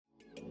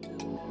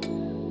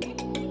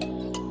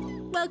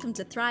Welcome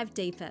to Thrive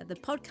Deeper, the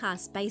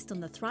podcast based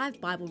on the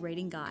Thrive Bible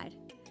Reading Guide.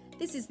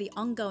 This is the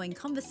ongoing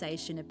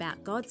conversation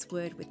about God's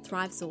Word with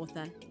Thrive's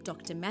author,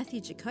 Dr.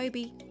 Matthew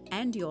Jacoby,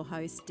 and your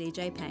host,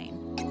 DJ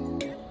Payne.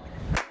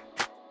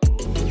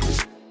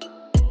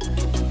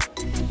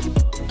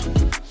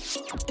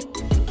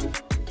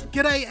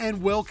 G'day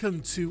and welcome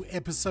to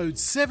episode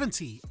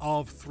 70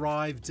 of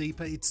Thrive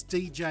Deeper. It's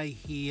DJ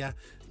here,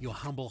 your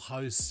humble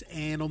host,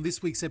 and on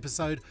this week's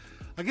episode,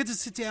 I get to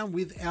sit down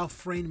with our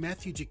friend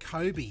Matthew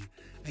Jacoby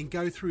and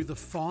go through the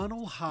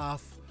final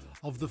half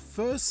of the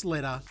first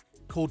letter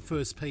called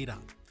 1 Peter.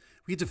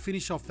 We get to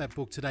finish off that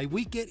book today.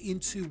 We get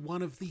into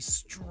one of the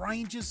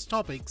strangest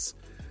topics,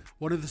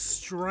 one of the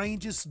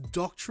strangest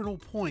doctrinal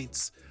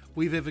points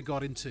we've ever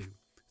got into.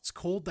 It's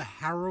called the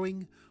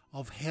harrowing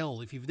of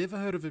hell. If you've never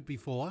heard of it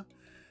before,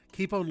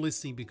 keep on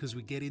listening because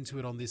we get into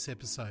it on this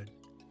episode.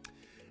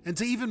 And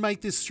to even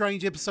make this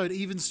strange episode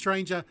even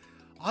stranger,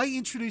 I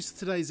introduced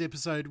today's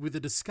episode with a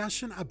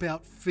discussion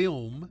about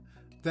film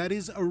that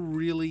is a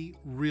really,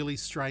 really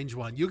strange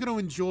one. You're going to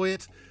enjoy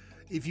it.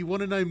 If you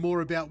want to know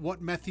more about what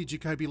Matthew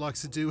Jacoby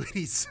likes to do in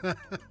his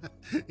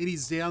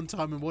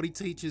downtime and what he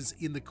teaches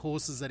in the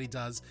courses that he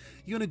does,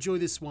 you're going to enjoy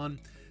this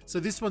one. So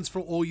this one's for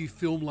all you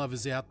film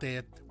lovers out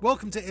there.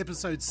 Welcome to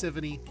episode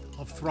 70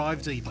 of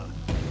Thrive Deeper.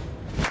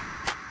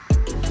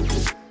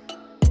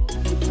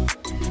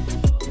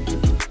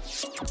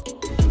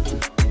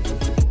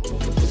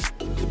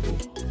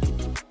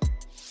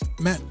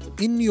 Matt,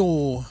 in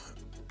your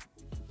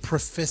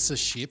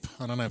professorship,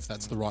 I don't know if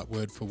that's the right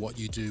word for what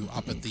you do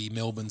up at the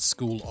Melbourne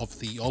School of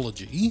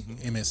Theology,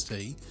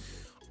 MST,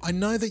 I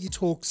know that you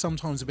talk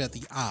sometimes about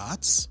the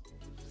arts,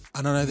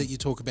 and I know that you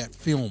talk about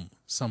film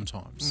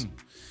sometimes.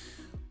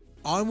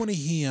 I want to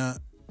hear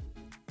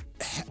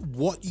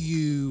what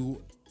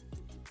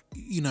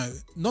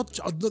not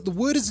the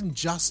word isn't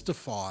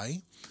justify,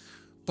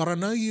 but I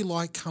know you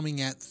like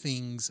coming at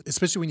things,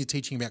 especially when you're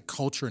teaching about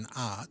culture and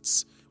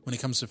arts when it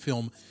comes to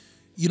film.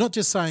 You're not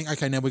just saying,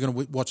 okay, now we're going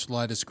to watch the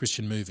latest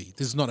Christian movie.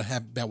 This is not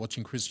about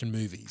watching Christian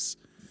movies.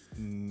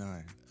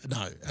 No.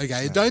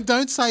 Okay. No.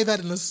 Don't say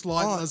that in a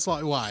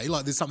slight way.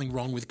 Like there's something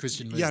wrong with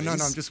Christian movies. Yeah, no.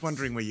 I'm just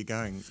wondering where you're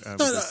going.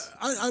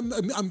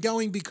 I'm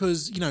going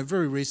because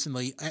very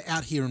recently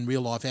out here in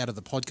real life, out of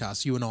the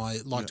podcast, you and I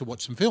like to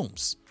watch some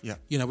films. Yeah.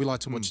 We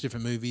like to watch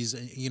different movies.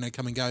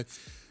 Come and go,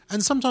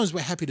 and sometimes we're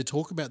happy to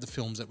talk about the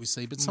films that we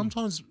see, but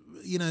sometimes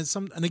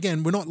and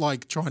again, we're not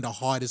like trying to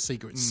hide a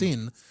secret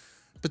sin.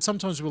 But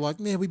sometimes we're like,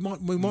 we might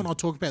not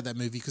talk about that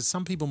movie because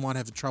some people might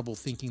have trouble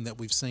thinking that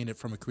we've seen it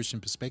from a Christian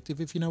perspective,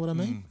 if you know what I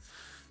mean.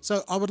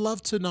 So I would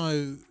love to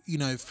know,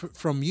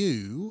 from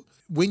you,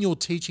 when you're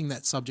teaching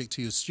that subject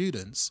to your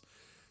students,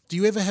 do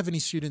you ever have any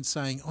students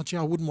saying, oh, gee,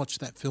 I wouldn't watch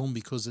that film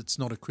because it's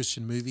not a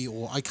Christian movie,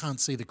 or I can't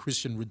see the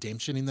Christian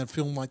redemption in that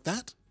film like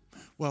that?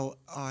 Well,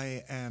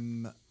 I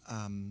am...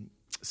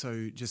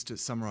 So just to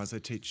summarise, I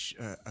teach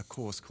a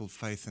course called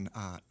Faith and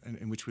Art,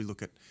 in which we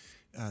look at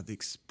the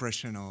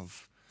expression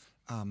of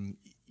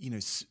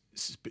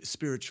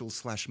spiritual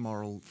 /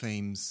 moral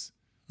themes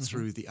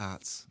through the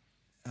arts,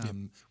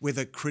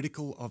 whether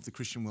critical of the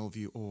Christian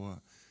worldview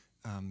or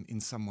in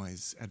some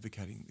ways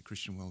advocating the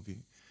Christian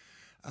worldview,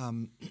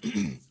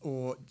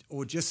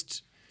 or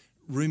just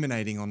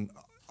ruminating on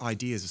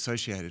ideas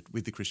associated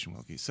with the Christian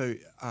worldview. So,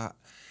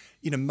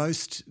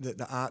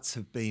 the arts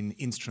have been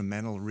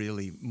instrumental,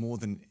 really, more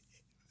than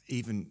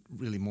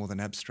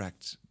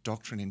abstract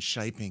doctrine in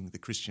shaping the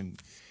Christian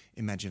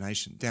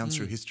imagination down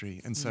through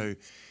history. And so,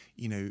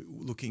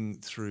 looking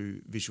through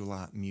visual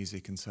art,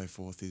 music and so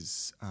forth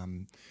is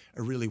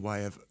a really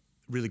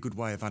good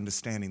way of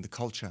understanding the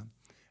culture.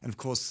 And of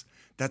course,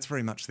 that's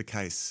very much the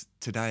case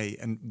today,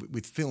 and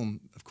with film,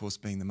 of course,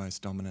 being the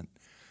most dominant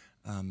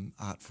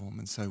art form.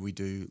 And so we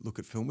do look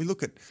at film. We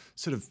look at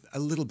sort of a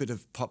little bit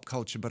of pop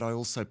culture, but I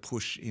also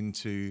push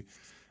into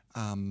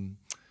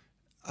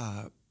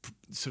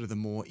sort of the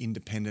more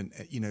independent,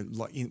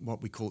 like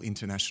what we call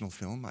international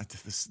film.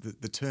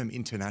 The term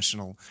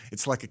international,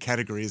 it's like a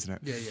category, isn't it?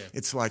 Yeah.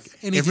 It's like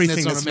anything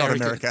everything that's not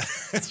America.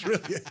 It's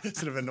really it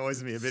sort of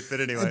annoys me a bit, but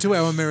anyway. And to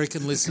our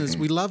American listeners,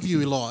 we love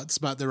you lots,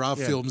 but there are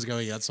films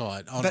going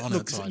outside.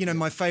 Outside.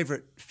 My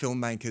favourite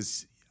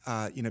filmmakers,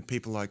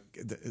 people like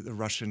the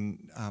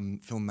Russian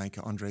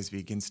filmmaker Andrei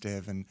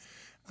Zvyagintsev and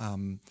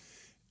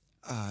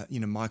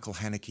Michael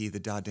Haneke, the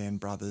Dardenne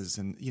brothers,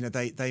 and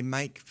they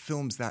make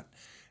films that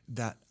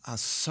are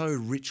so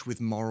rich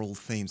with moral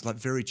themes, like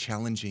very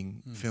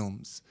challenging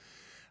films.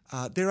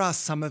 There are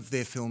some of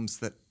their films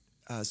that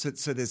so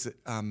there's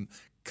a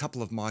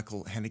couple of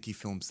Michael Haneke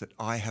films that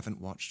I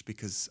haven't watched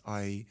because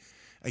there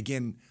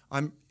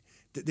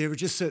are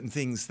just certain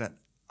things that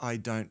I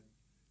don't.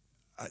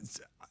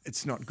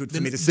 It's not good for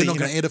me to see. They're not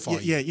going to edify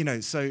you. Yeah,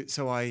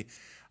 so I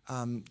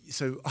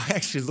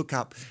actually look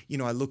up.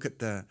 I look at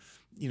the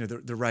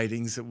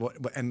ratings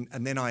and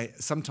then I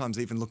sometimes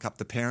even look up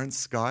the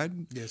parents'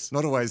 guide. Yes,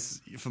 not always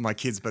for my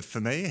kids, but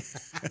for me.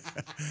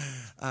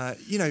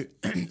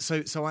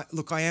 So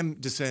I am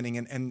discerning,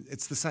 and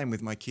it's the same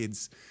with my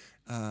kids.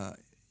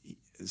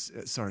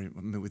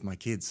 with my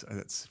kids.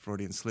 That's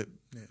Freudian slip.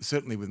 Yeah.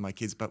 Certainly with my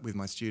kids, but with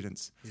my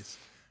students. Yes.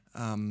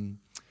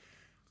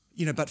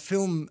 But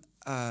film,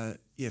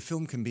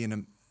 film can be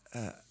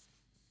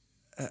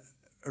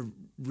a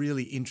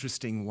really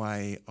interesting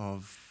way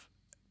of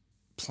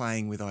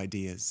playing with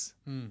ideas.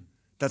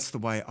 That's the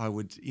way I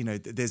would,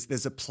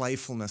 there's a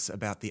playfulness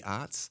about the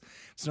arts.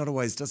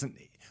 Doesn't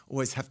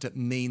always have to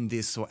mean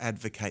this or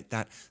advocate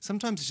that.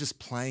 Sometimes it's just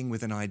playing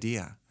with an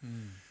idea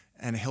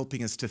and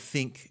helping us to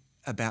think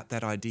about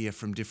that idea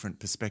from different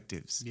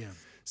perspectives. Yeah.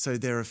 So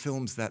there are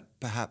films that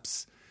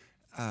perhaps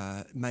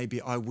maybe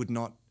I would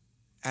not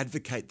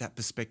advocate that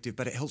perspective,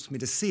 but it helps me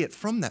to see it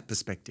from that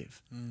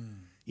perspective.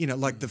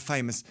 Like the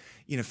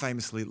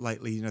famously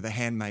lately, The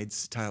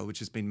Handmaid's Tale, which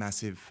has been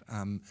massive.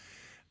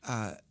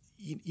 I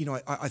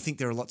think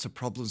there are lots of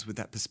problems with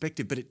that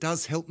perspective, but it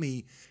does help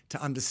me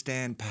to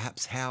understand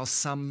perhaps how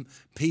some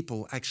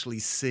people actually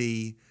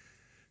see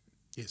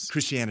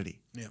Christianity.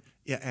 Yeah.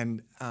 Yeah,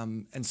 and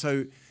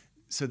so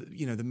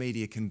the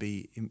media can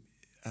be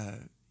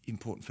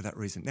important for that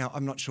reason. Now,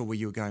 I'm not sure where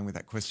you were going with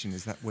that question.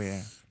 Is that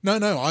where? No.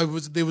 I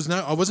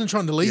wasn't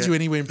trying to lead you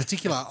anywhere in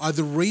particular.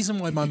 The reason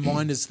why my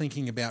mind is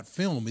thinking about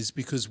film is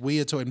because we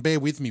are talking. Bear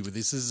with me with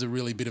this. This is a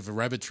really bit of a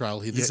rabbit trail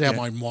here. This is how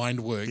my mind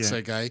works. Yeah.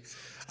 Okay.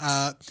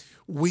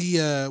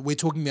 We're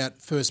talking about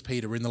 1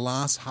 Peter in the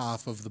last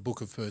half of the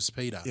book of 1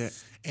 Peter. Yeah.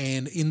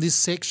 And in this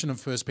section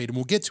of 1 Peter, and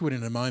we'll get to it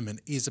in a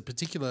moment, is a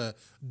particular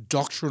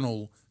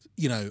doctrinal,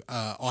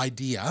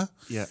 idea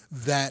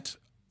that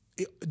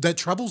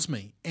troubles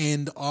me.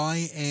 And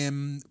I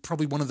am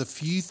probably one of the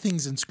few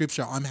things in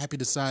Scripture I'm happy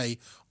to say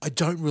I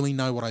don't really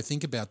know what I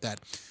think about that.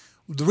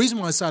 The reason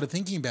why I started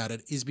thinking about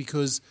it is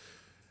because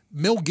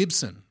Mel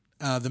Gibson,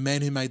 the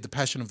man who made The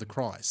Passion of the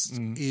Christ,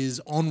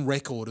 is on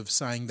record of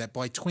saying that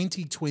by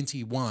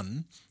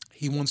 2021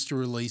 he wants to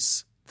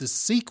release the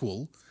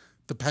sequel,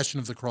 The Passion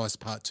of the Christ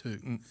Part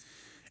 2.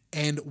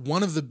 And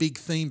one of the big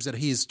themes that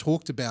he has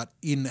talked about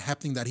in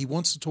happening that he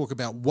wants to talk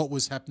about what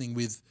was happening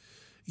with,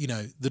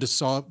 the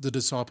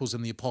disciples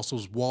and the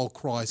apostles while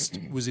Christ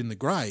was in the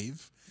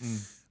grave.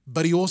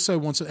 But he also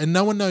wants to, and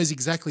no one knows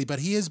exactly, but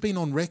he has been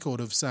on record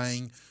of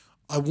saying,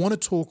 I want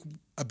to talk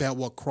about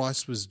what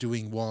Christ was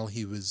doing while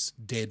he was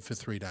dead for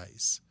 3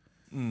 days.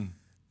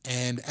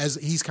 And as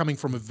he's coming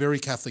from a very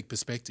Catholic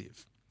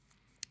perspective,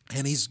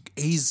 and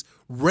he's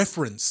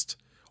referenced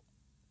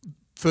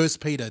 1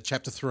 Peter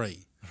chapter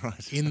 3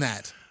 in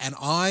that. And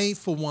I,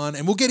 for one,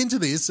 and we'll get into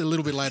this a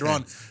little bit later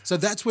on. So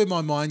that's where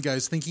my mind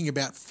goes, thinking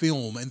about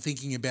film and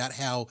thinking about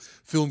how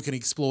film can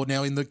explore.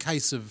 Now, in the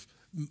case of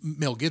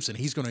Mel Gibson,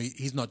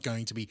 he's not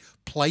going to be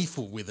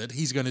playful with it.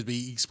 He's going to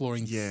be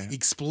exploring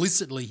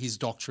explicitly his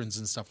doctrines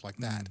and stuff like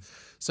that.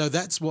 So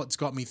that's what's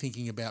got me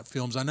thinking about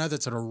films. I know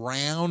that's a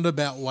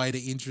roundabout way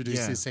to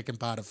introduce this second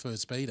part of 1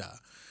 Peter,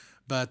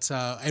 but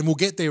and we'll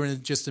get there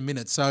in just a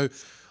minute. So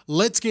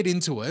let's get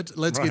into it.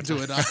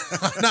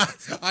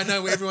 I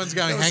know everyone's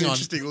going, hang on.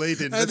 Interesting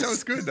lead-in, but that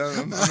was good.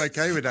 I'm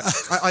okay with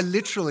that. I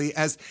literally,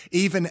 as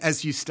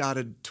you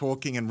started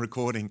talking and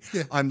recording,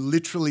 I'm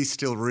literally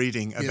still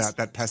reading about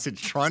that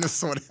passage, trying to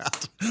sort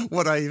out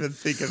what I even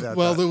think about that.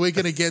 Well, we're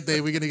going to get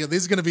there.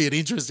 This is going to be an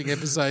interesting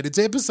episode. It's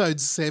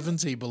episode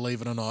 70,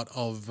 believe it or not,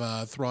 of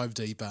Thrive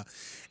Deeper.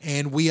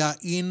 And we are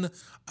in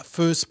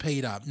 1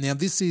 Peter. Now,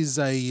 this is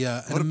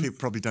a lot of people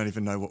probably don't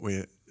even know what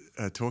we're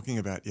talking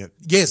about yet.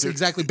 Yes,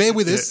 exactly. Bear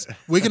with us.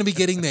 We're going to be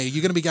getting there.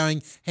 You're going to be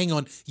going, hang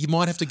on, you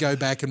might have to go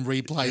back and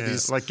replay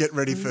this. Like, get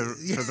ready for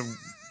the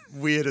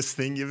weirdest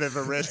thing you've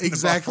ever read.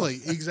 Exactly.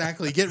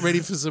 Get ready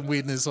for some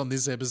weirdness on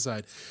this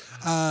episode.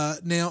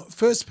 Now,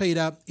 1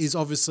 Peter is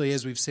obviously,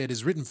 as we've said,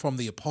 is written from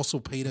the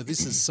Apostle Peter.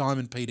 This is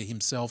Simon Peter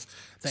himself,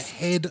 the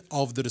head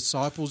of the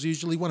disciples,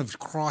 usually one of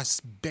Christ's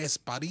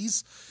best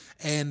buddies.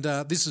 And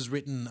this is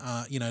written,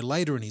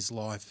 later in his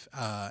life.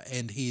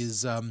 And he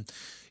is...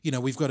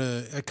 we've got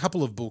a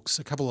couple of books,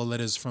 a couple of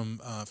letters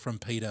from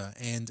Peter,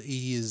 and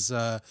he is,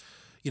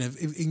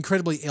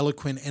 incredibly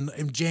eloquent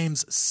and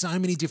jams so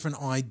many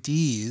different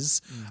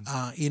ideas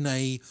in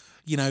a,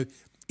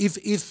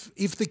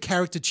 if the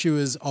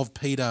caricatures of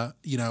Peter,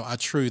 are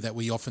true that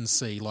we often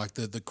see, like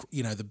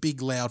the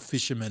big loud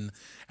fisherman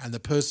and the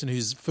person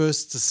who's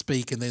first to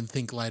speak and then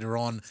think later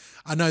on.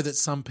 I know that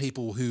some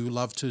people who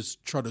love to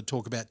try to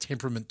talk about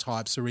temperament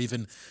types or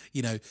even,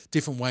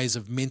 different ways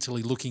of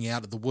mentally looking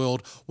out at the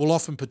world will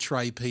often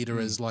portray Peter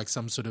as like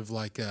some sort of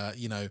like,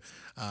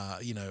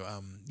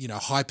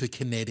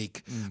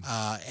 hyperkinetic,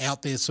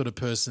 out there sort of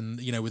person,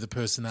 with a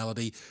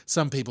personality.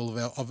 Some people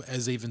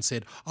have even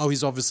said,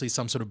 he's obviously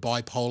some sort of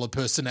bipolar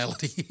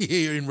personality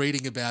here in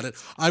reading about it.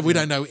 We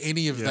don't know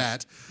any of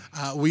that.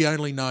 We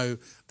only know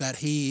that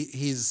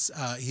his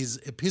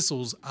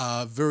epistles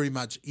are very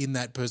much in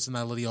that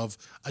personality of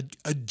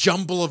a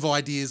jumble of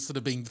ideas that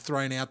are being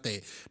thrown out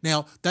there.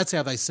 Now, that's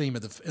how they seem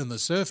on the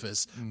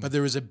surface, but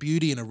there is a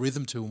beauty and a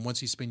rhythm to them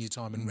once you spend your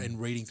time and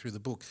reading through the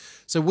book.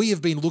 So we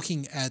have been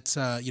looking at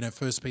 1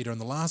 Peter in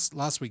the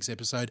last week's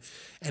episode,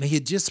 and he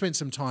had just spent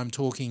some time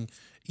talking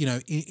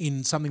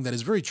in something that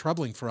is very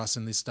troubling for us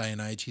in this day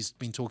and age. He's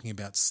been talking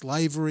about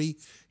slavery.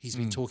 He's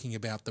been talking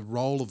about the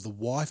role of the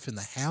wife in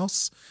the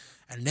house.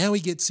 And now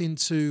he gets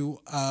into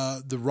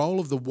the role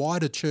of the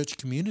wider church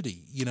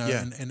community,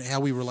 and how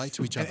we relate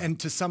to each other. And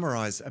to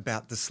summarise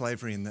about the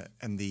slavery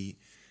and the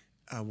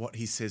what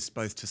he says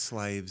both to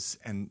slaves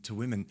and to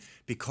women,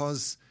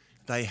 because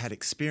they had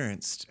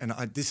experienced, and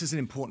this is an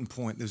important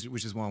point,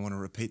 which is why I want to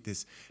repeat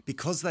this,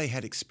 because they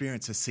had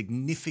experienced a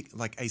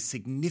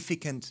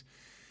significant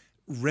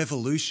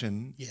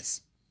revolution,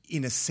 yes,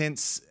 in a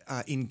sense,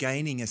 in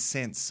gaining a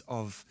sense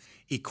of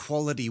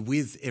equality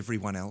with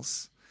everyone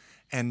else,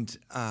 and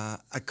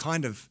a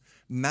kind of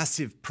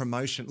massive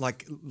promotion,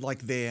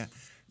 like their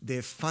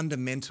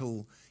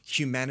fundamental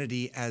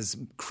humanity as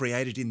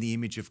created in the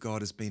image of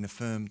God has been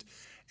affirmed.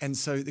 And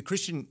so the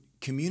Christian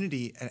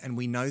community, and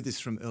we know this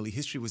from early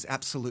history, was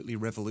absolutely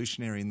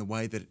revolutionary in the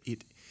way that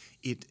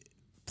it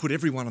put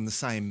everyone on the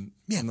same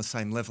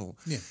level.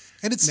 Yeah,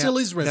 and it still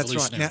is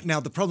revolutionary. That's right. Now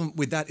the problem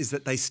with that is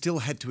that they still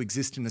had to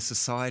exist in a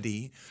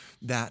society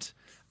that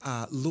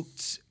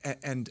looked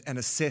and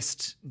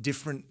assessed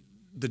different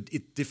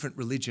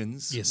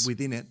religions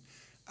within it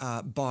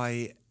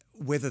by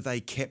whether they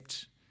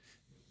kept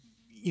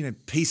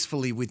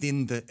peacefully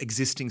within the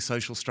existing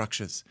social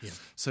structures. Yeah.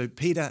 So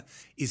Peter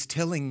is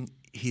telling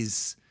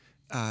the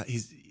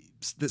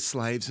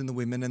slaves and the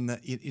women and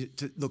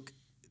look,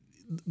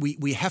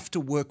 we have to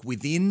work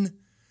within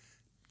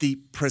the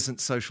present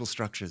social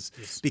structures,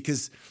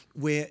 because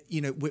we're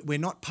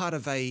not part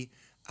of a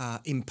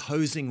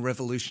imposing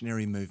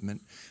revolutionary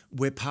movement.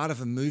 We're part of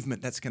a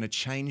movement that's going to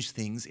change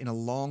things in a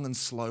long and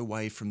slow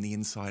way from the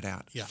inside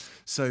out. Yeah.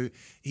 So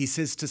he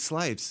says to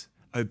slaves,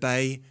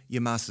 obey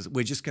your masters.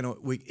 We're just going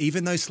to,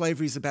 even though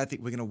slavery is a bad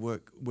thing, we're going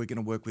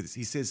to work with this.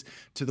 He says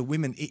to the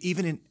women,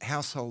 even in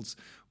households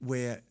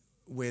where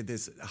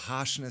there's a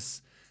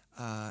harshness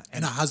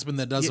and a husband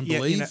that doesn't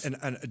believe,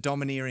 and a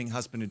domineering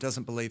husband who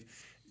doesn't believe,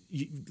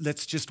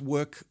 let's just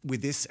work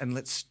with this and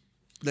let's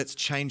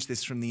change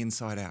this from the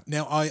inside out.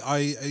 Now,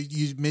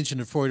 you mentioned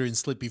a Freudian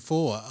slip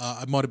before.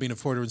 It might have been a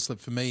Freudian slip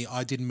for me.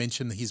 I didn't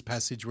mention his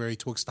passage where he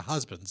talks to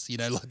husbands.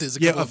 There's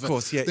a couple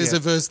there's a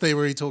verse there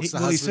where he talks to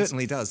husbands. He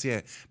certainly does,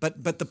 yeah.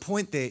 But the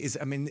point there is,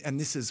 and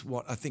this is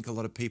what I think a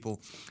lot of people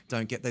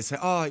don't get. They say,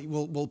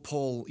 well,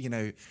 Paul,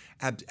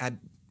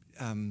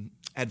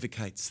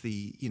 advocates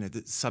the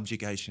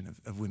subjugation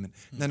of women.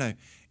 No,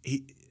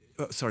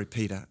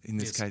 Peter in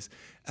this case.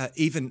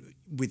 Even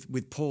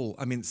with Paul,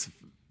 I mean, it's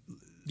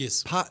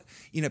yes,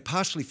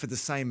 partially for the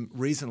same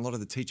reason. A lot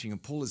of the teaching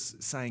of Paul is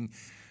saying,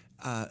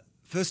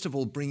 first of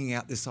all, bringing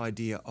out this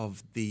idea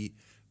of the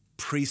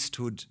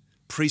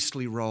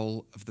priestly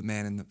role of the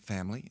man in the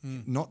family.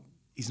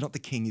 He's not the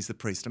king; he's the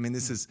priest. I mean,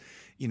 this is,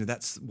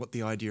 that's what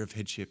the idea of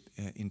headship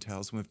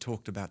entails, and we've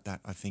talked about that,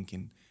 I think,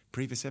 in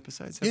previous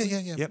episodes.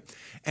 Yeah. Yep.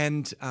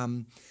 And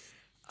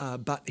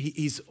but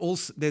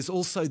there's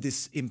also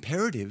this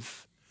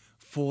imperative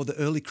for the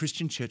early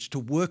Christian church to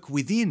work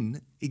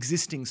within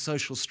existing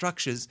social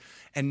structures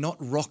and not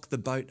rock the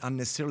boat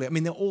unnecessarily. I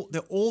mean, they're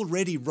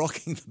already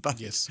rocking the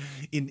boat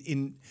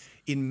in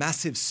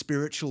massive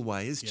spiritual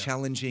ways,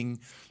 challenging,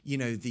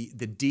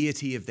 the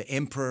deity of the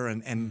emperor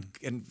and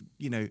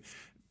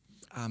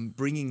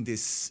bringing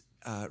this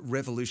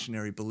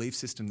revolutionary belief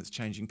system that's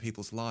changing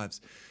people's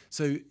lives.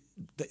 So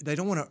they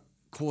don't want to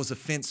cause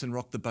offence and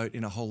rock the boat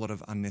in a whole lot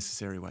of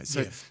unnecessary ways.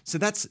 So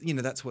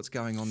that's what's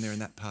going on there in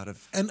that part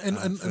of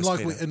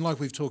and like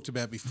we've talked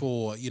about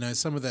before,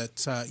 some of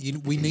that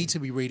we need to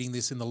be reading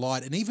this in the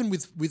light, and even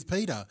with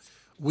Peter,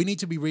 we need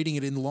to be reading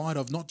it in light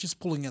of not just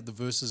pulling out the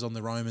verses on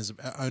their own as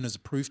a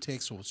proof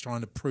text or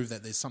trying to prove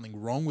that there's something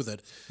wrong with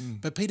it.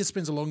 But Peter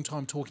spends a long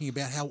time talking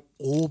about how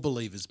all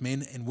believers,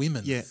 men and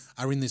women,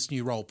 are in this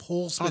new role.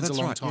 Paul spends a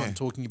long time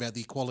talking about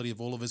the equality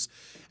of all of us.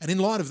 And in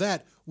light of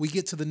that, we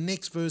get to the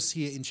next verse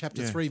here in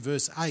chapter 3,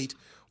 verse 8,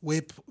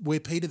 where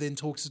Peter then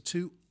talks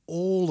to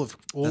all of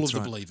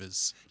the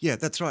believers. Yeah,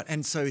 that's right.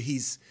 And so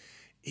he's,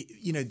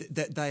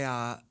 that they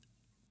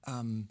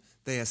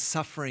are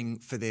suffering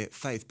for their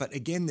faith. But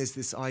again, there's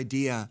this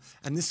idea,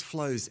 and this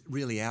flows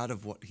really out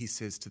of what he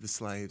says to the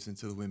slaves and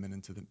to the women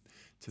and to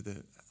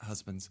the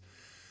husbands.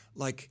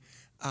 Like,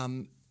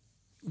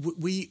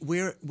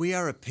 we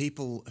are a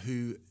people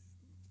who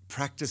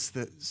practice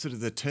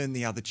the turn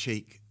the other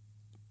cheek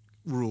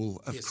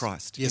rule of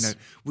Christ. Yes.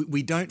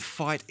 We don't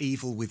fight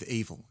evil with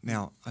evil.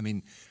 Now, I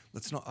mean,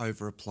 let's not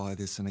over-apply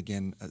this. And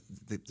again,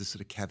 the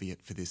sort of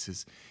caveat for this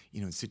is,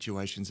 in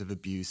situations of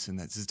abuse, and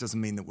this doesn't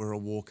mean that we're a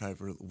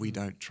walkover. We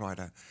don't try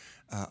to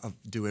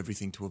do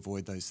everything to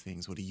avoid those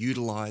things or to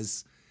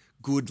utilise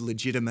good,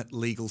 legitimate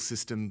legal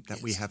system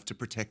that we have to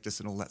protect us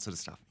and all that sort of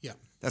stuff. Yeah,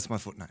 that's my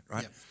footnote,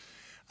 right?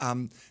 Yeah.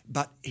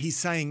 But he's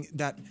saying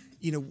that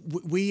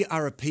we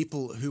are a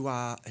people who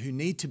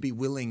need to be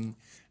willing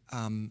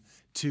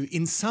to,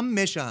 in some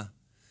measure,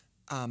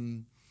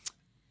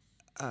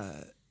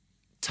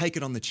 take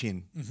it on the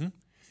chin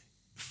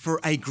for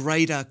a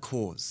greater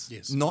cause.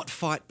 Yes. Not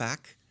fight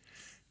back,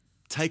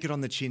 take it on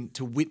the chin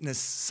to witness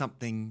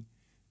something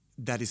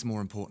that is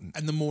more important.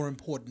 And the more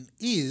important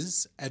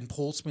is, and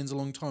Paul spends a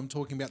long time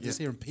talking about this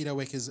here, and Peter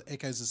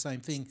echoes the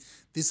same thing,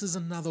 this is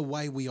another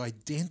way we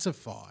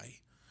identify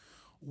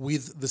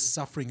with the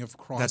suffering of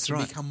Christ. That's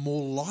right. And become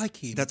more like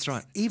him. That's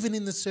right. Even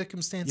in the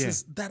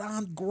circumstances that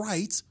aren't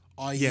great,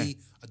 i.e.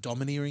 a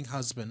domineering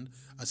husband,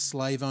 a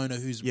slave owner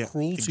who's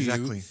cruel to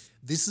you.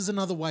 This is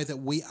another way that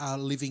we are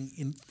living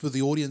in, for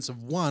the audience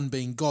of one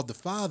being God the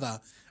Father,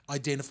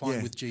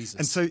 identifying with Jesus.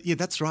 And so,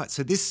 that's right.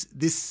 So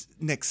this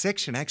next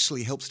section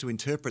actually helps to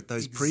interpret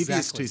those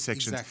previous two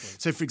sections. Exactly.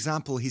 So, for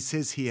example, he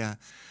says here,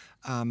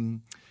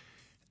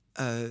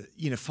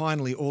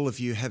 finally, all of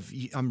you have,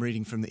 I'm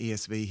reading from the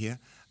ESV here,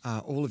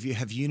 all of you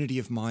have unity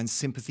of mind,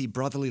 sympathy,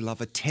 brotherly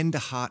love, a tender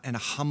heart and a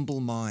humble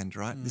mind,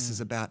 right? This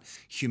is about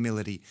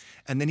humility.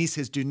 And then he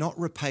says, do not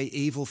repay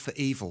evil for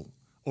evil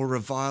or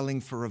reviling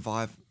for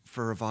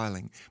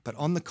reviling, but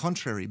on the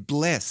contrary,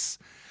 bless.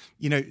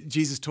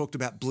 Jesus talked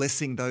about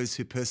blessing those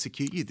who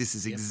persecute you. This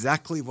is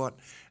exactly what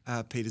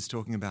Peter's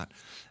talking about.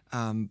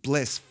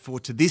 Bless, for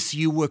to this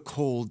you were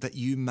called that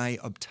you may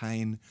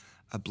obtain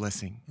a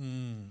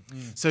blessing.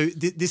 So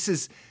this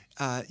is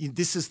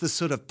the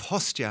sort of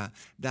posture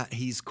that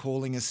he's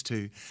calling us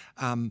to.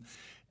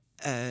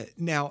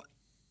 Now,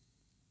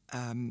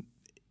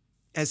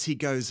 as he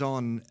goes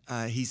on,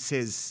 he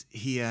says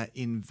here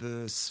in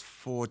verse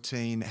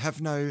 14, have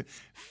no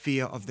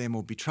fear of them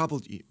or be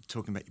troubled,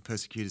 talking about your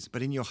persecutors,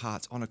 but in your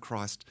hearts honour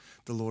Christ,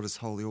 the Lord is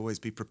holy. Always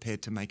be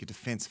prepared to make a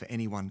defence for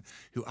anyone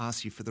who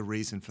asks you for the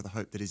reason for the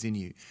hope that is in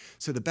you.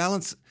 So the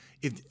balance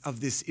of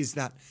this is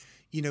that,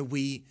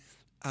 we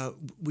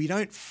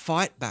don't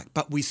fight back,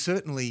 but we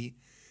certainly,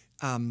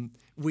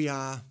 we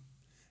are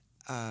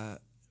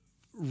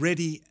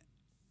ready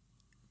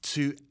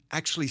to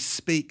actually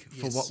speak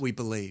for what we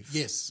believe.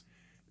 Yes.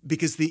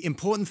 Because the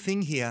important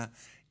thing here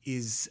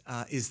is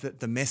that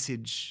the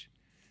message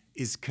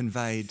is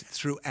conveyed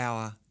through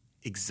our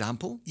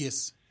example.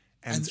 Yes.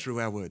 And through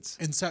our words.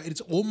 And so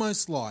it's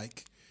almost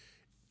like,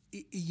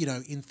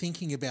 in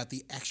thinking about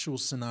the actual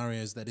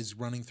scenarios that is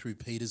running through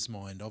Peter's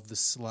mind of the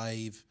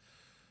slave,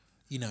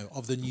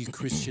 of the new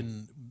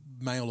Christian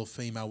male or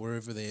female,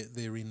 wherever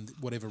they're in,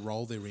 whatever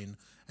role they're in,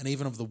 and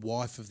even of the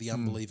wife of the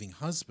unbelieving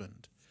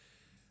husband,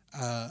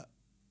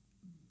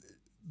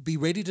 be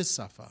ready to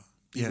suffer,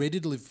 be ready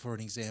to live for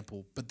an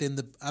example. But then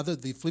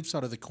the flip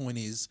side of the coin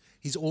is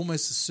he's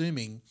almost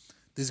assuming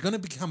there's going to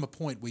become a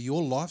point where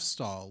your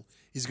lifestyle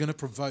is going to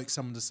provoke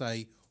someone to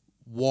say,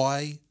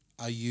 why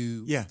are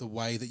you the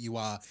way that you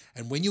are?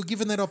 And when you're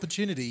given that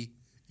opportunity,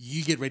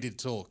 you get ready to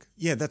talk.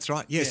 Yeah, that's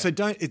right. Yeah. So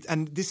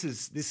and this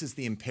is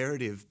the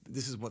imperative.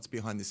 This is what's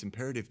behind this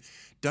imperative.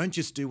 Don't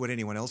just do what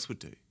anyone else would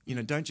do.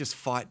 Don't just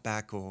fight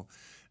back or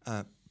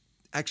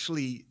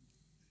actually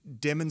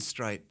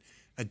demonstrate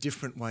a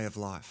different way of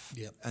life.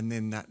 Yep. And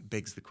then that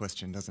begs the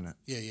question, doesn't it?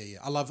 Yeah.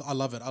 I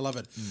love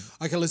it.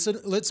 Okay,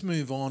 let's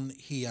move on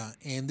here.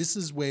 And this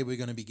is where we're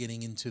going to be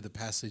getting into the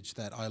passage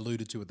that I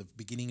alluded to at the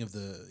beginning of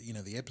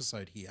the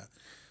episode here.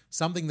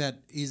 Something that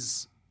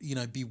is,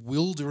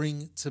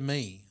 bewildering to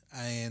me.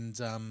 And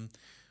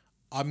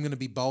I'm going to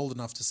be bold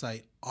enough to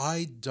say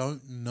I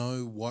don't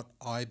know what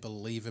I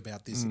believe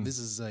about this. And this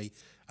is a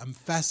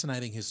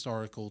fascinating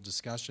historical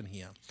discussion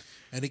here.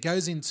 And it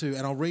goes into,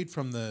 and I'll read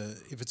from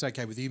if it's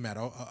okay with you, Matt,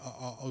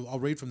 I'll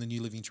read from the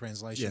New Living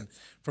Translation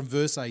from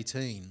verse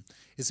 18.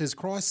 It says,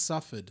 Christ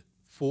suffered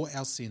for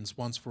our sins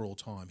once for all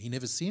time. He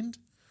never sinned,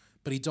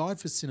 but he died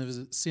for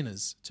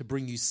sinners to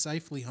bring you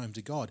safely home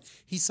to God.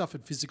 He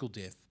suffered physical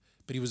death,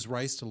 but he was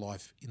raised to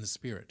life in the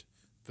Spirit.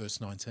 Verse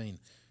 19.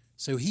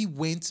 So he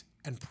went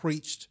and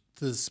preached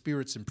to the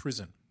spirits in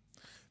prison,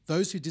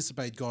 those who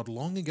disobeyed God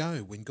long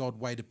ago when God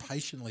waited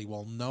patiently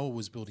while Noah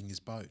was building his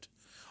boat.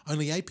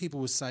 Only 8 people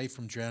were saved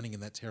from drowning in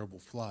that terrible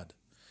flood.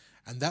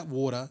 And that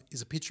water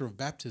is a picture of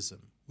baptism,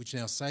 which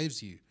now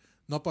saves you,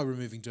 not by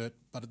removing dirt,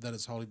 but that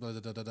it's holy. Blah,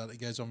 blah, blah, blah. It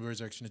goes on with the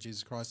resurrection of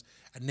Jesus Christ.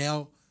 And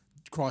now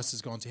Christ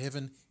has gone to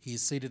heaven. He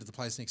is seated at the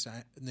place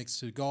next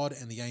to God,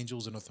 and the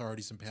angels and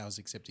authorities and powers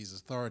accept his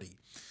authority.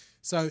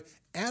 So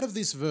out of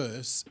this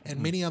verse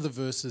and many other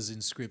verses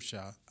in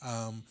Scripture,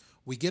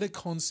 we get a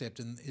concept,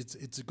 and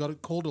it's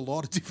got called a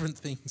lot of different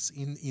things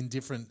in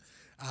different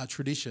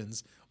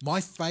traditions. My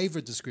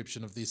favourite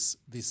description of this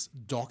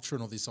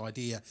doctrine or this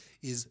idea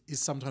is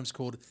sometimes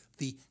called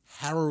the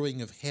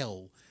harrowing of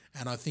hell,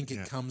 and I think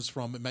it comes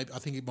from I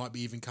think it might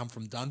be even come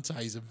from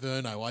Dante's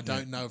Inferno. I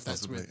don't know if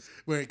that's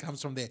where it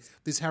comes from there.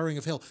 This harrowing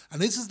of hell,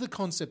 and this is the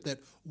concept that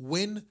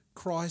when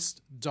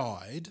Christ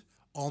died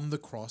on the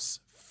cross,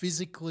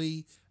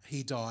 physically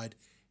he died,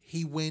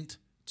 he went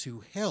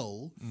to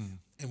hell,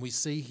 and we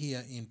see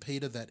here in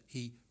Peter that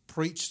he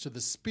preached to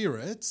the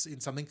spirits in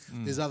something.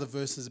 There's other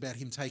verses about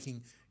him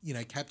taking,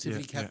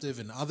 captivity captive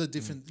and other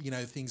different,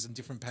 things in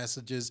different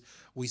passages.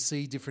 We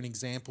see different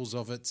examples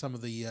of it. Some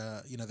of the,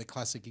 the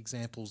classic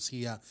examples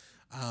here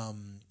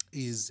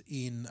is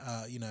in,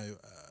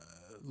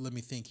 let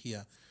me think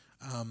here,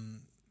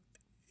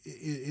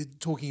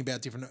 talking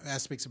about different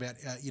aspects about,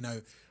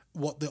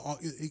 what the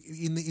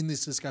in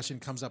this discussion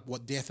comes up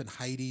what death and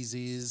Hades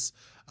is.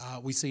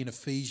 We see in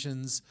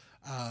Ephesians,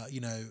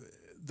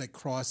 that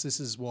Christ, this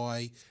is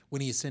why when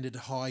he ascended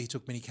high, he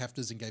took many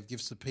captives and gave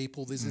gifts to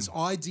people. There's this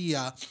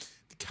idea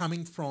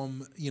coming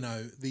from,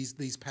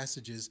 these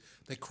passages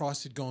that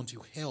Christ had gone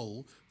to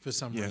hell for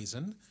some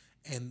reason.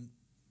 And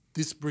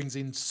this brings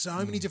in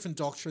so many different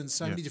doctrines,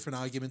 so many different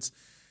arguments.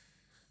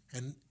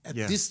 And at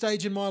this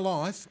stage in my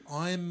life,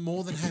 I am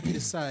more than happy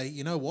to say,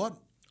 you know what?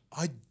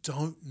 I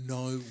don't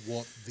know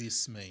what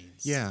this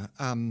means. Yeah.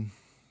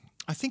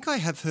 I think I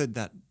have heard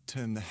that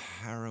term, the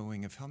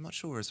harrowing of hell. I'm not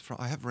sure where it's from.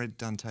 I have read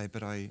Dante,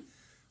 but I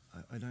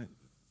don't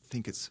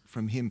think it's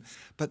from him.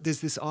 But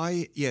there's this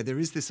there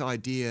is this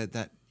idea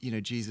that,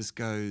 Jesus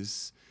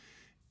goes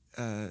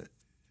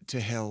to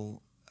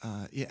hell,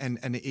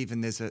 and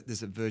even there's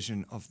a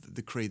version of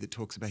the creed that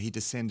talks about he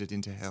descended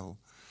into hell,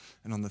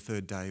 and on the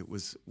third day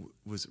was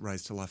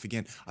raised to life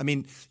again. I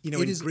mean,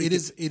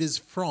 it is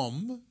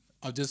from.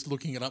 I'm just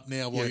looking it up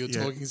now while you're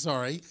talking.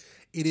 Sorry,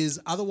 it is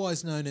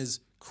otherwise known as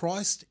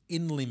Christ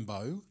in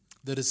limbo,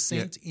 the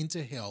descent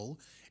into hell.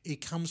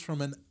 It comes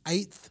from an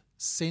 8th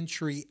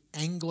century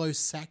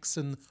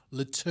Anglo-Saxon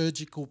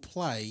liturgical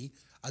play,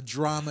 a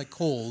drama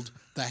called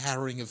The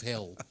Harrowing of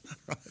Hell.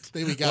 Right.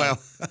 There we go. Well,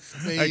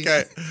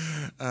 okay.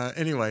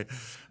 Anyway,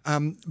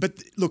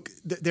 but look,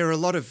 there are a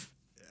lot of.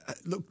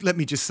 Let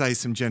me just say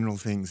some general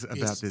things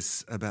about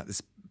this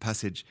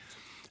passage.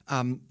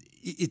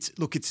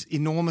 It's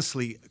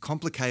enormously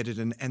complicated,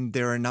 and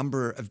there are a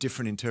number of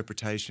different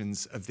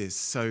interpretations of this.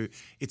 So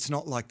it's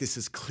not like this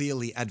is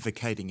clearly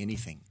advocating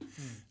anything.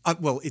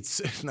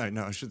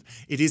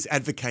 It is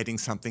advocating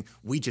something.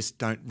 We just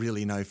don't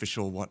really know for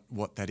sure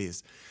what that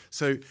is.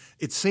 So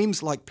it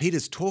seems like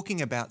Peter's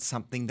talking about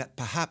something that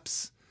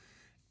perhaps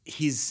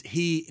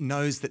he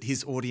knows that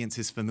his audience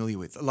is familiar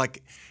with.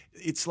 Like,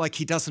 it's like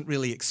he doesn't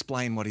really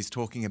explain what he's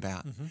talking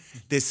about. Mm-hmm.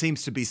 There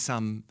seems to be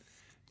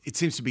it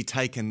seems to be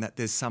taken that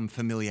there's some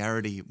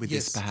familiarity with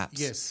this,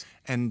 perhaps. Yes.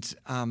 And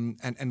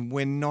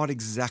we're not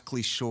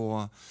exactly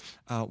sure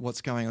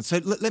what's going on. So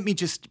let me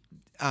just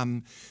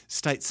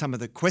state some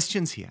of the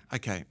questions here.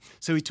 Okay.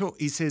 So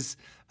he says,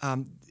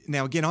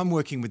 now again, I'm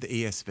working with the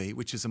ESV,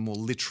 which is a more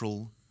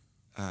literal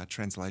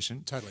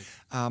translation. Totally.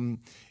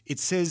 It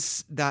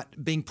says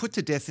that being put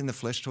to death in the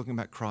flesh, talking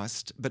about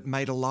Christ, but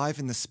made alive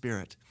in the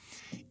spirit,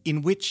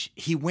 in which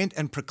he went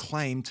and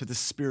proclaimed to the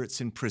spirits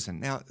in prison.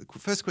 Now, the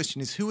first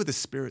question is, who are the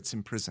spirits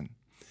in prison?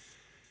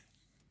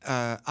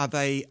 Are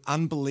they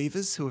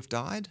unbelievers who have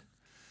died?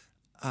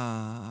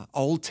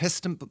 Old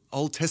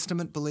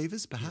Testament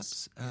believers,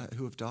 perhaps,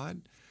 who have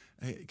died?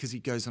 Because he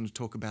goes on to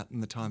talk about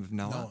in the time of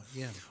Noah.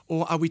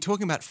 Or are we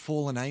talking about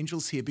fallen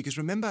angels here? Because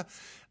remember,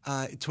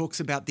 it talks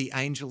about the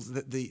angels,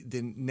 the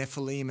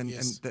Nephilim, and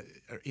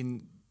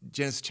in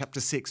Genesis chapter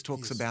 6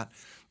 talks about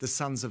the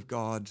sons of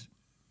God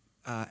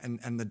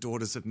and the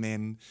daughters of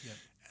men.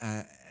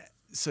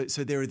 So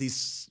there are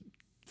these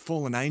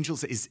fallen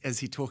angels. Is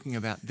he talking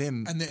about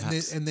them? And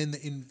then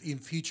in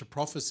future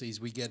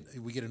prophecies, we get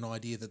an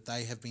idea that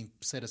they have been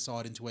set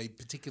aside into a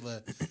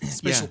particular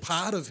special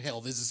part of hell.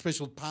 There's a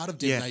special part of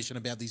damnation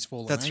about these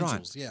fallen angels.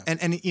 That's right. Yeah.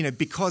 And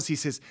because he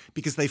says,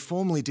 because they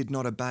formerly did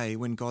not obey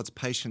when God's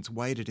patience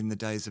waited in the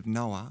days of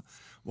Noah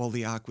while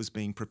the ark was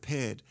being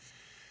prepared.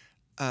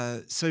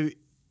 So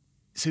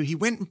he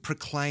went and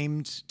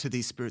proclaimed to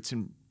these spirits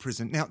in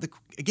prison. Now,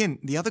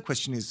 the other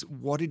question is,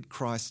 what did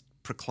Christ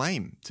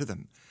proclaim to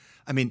them?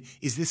 I mean,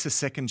 is this a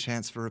second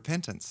chance for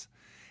repentance?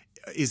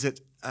 Is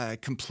it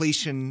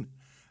completion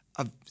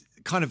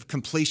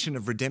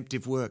of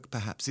redemptive work,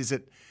 perhaps? Is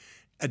it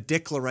a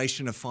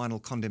declaration of final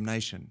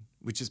condemnation,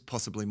 which is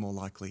possibly more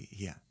likely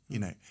here?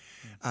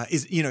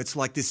 It's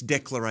like this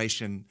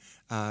declaration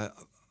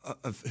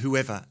of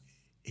whoever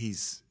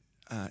he's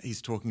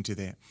talking to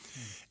there.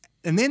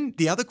 And then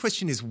the other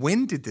question is,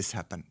 when did this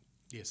happen?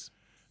 Yes.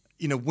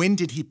 When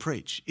did he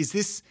preach? Is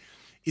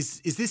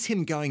this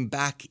him going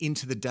back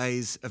into the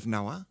days of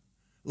Noah?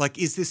 Like,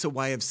 is this a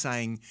way of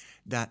saying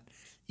that,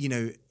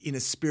 in a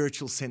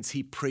spiritual sense,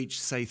 he preached,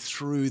 say,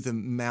 through the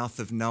mouth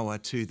of Noah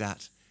to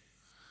that?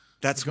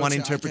 That's one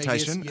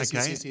interpretation. Okay.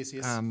 Yes.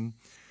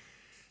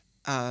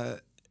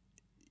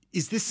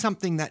 Is this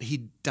something that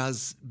he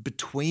does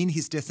between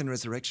his death and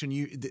resurrection?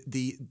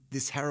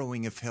 This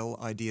harrowing of hell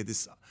idea,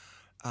 this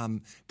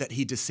that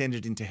he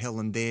descended into hell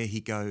and there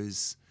he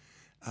goes.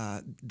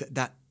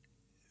 That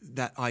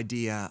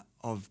idea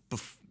of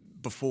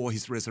before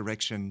his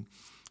resurrection,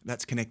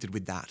 that's connected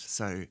with that.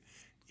 So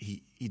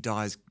he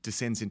dies,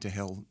 descends into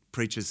hell,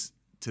 preaches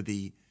to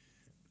the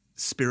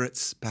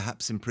spirits,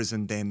 perhaps in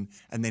prison,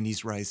 and then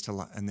he's raised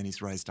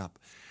up.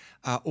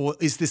 Or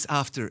is this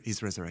after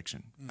his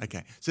resurrection?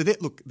 Okay, so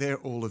they're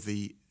all of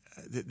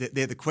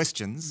they're the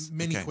questions.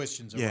 Many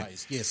questions are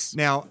raised. Yes.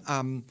 Now.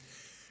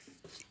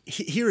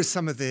 Here are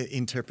some of the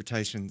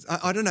interpretations.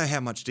 I don't know how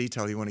much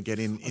detail you want to get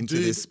into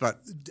this, but...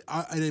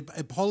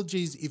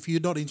 apologies if you're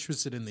not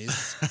interested in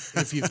this,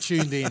 if you've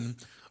tuned in.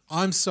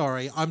 I'm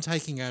sorry, I'm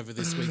taking over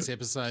this week's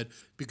episode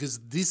because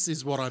this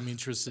is what I'm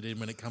interested in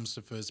when it comes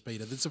to 1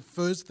 Peter. That's the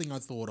first thing I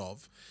thought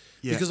of.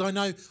 Yeah. Because I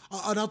know,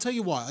 and I'll tell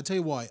you why.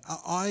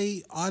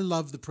 I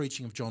love the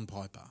preaching of John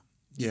Piper.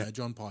 You know,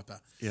 John Piper.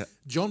 Yeah.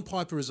 John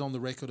Piper is on the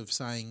record of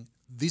saying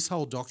this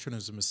whole doctrine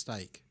is a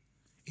mistake.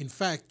 In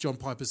fact, John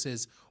Piper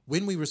says,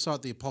 when we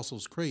recite the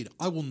Apostles' Creed,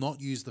 I will not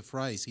use the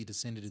phrase he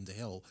descended into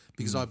hell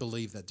because I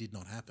believe that did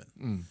not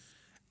happen.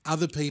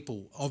 Other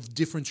people of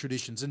different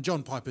traditions, and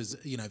John Piper's,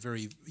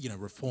 very,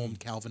 Reformed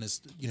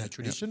Calvinist,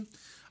 tradition.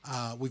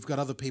 We've got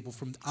other people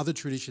from other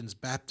traditions,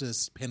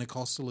 Baptist,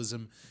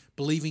 Pentecostalism,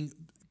 believing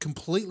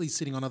completely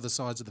sitting on other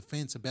sides of the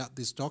fence about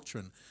this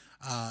doctrine.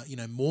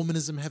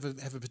 Mormonism have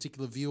a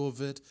particular view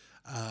of it.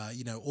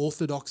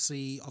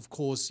 Orthodoxy, of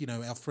course,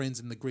 our friends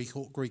in the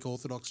Greek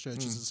Orthodox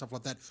churches and stuff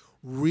like that.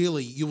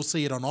 Really, you will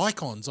see it on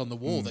icons on the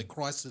wall that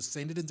Christ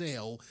ascended into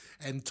hell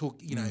and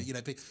took,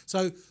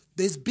 So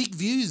there's big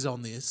views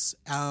on this.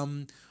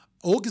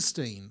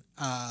 Augustine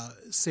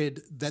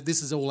said that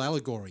this is all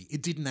allegory.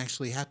 It didn't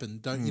actually happen.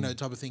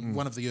 Type of thing.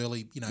 One of the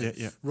early,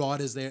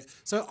 writers there.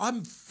 So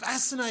I'm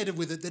fascinated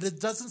with it that it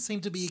doesn't seem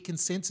to be a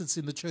consensus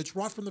in the church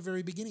right from the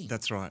very beginning.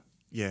 That's right.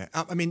 Yeah.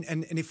 I mean,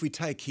 and if we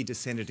take he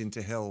descended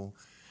into hell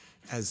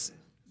as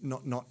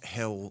not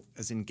hell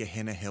as in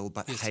Gehenna hell,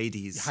 but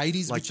Hades,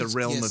 like the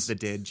realm of the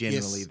dead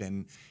generally,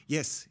 then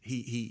yes,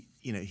 he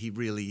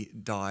really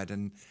died.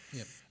 And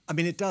I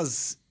mean, it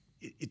does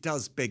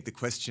beg the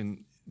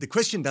question. The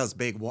question does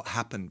beg what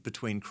happened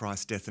between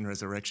Christ's death and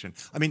resurrection.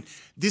 I mean,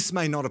 this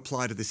may not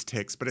apply to this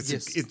text, but it's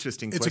an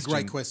interesting question. It's a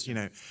great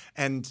question.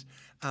 And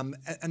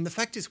the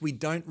fact is we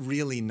don't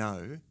really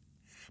know,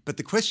 but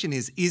the question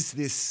is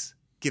this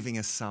giving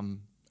us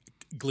some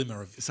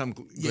glimmer of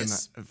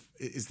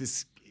is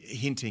this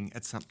hinting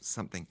at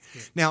something?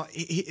 Yeah. Now,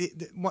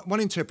 one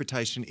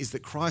interpretation is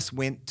that Christ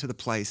went to the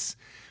place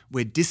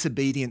where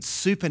disobedient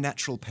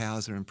supernatural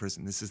powers are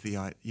imprisoned. This is the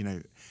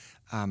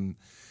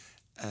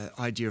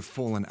idea of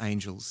fallen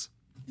angels.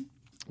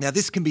 Now,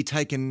 this can be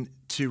taken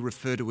to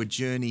refer to a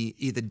journey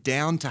either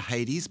down to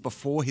Hades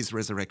before his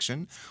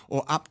resurrection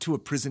or up to a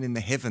prison in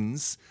the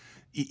heavens,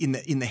 in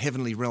the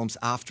heavenly realms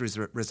after his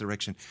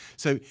resurrection.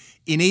 So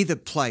in either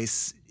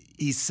place,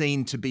 he's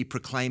seen to be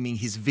proclaiming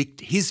his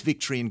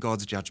victory in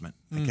God's judgment,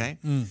 okay?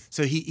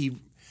 So he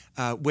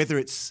whether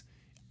it's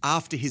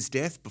after his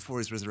death, before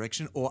his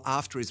resurrection, or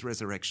after his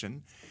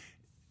resurrection,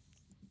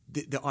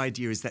 the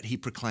idea is that he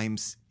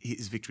proclaims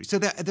his victory. So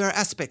there are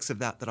aspects of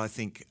that I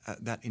think,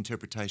 that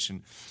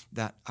interpretation,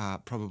 that are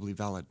probably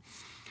valid.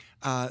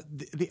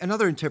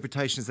 Another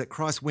interpretation is that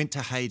Christ went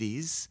to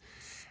Hades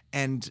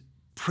and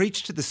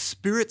preached to the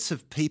spirits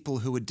of people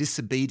who were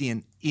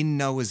disobedient in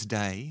Noah's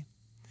day.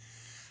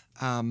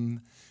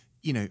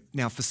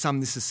 Now for some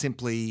this is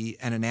simply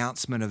an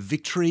announcement of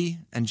victory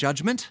and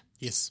judgment.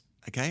 Yes.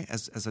 Okay,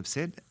 as I've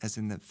said, as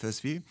in the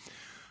first view.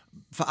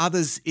 For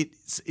others,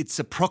 it's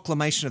a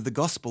proclamation of the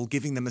gospel,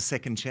 giving them a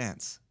second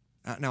chance.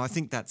 Now, I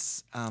think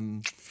that's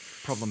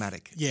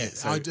problematic. Yeah,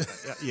 I do.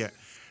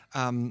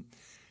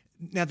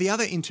 Now, the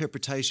other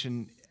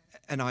interpretation,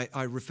 and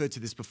I referred to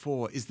this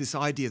before, is this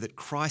idea that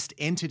Christ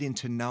entered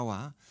into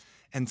Noah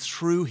and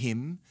through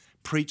him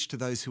preached to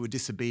those who were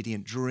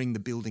disobedient during the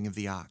building of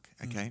the ark.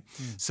 Okay,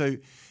 so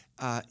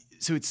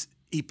it's.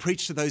 He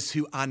preached to those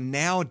who are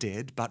now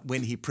dead, but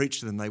when he preached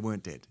to them, they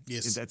weren't dead.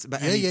 Yes.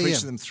 He preached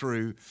to them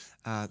through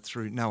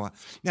Noah.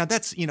 Now,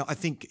 that's, I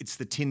think it's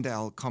the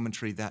Tyndale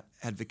commentary that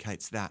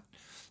advocates that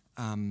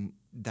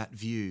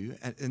view,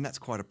 and that's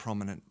quite a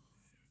prominent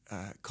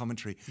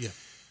commentary. Yeah.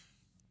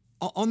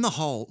 On the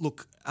whole,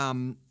 look,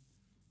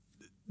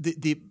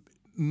 the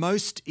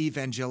most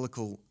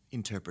evangelical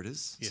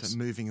interpreters, so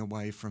moving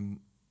away from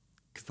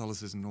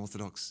Catholicism and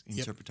Orthodox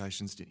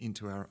interpretations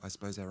into our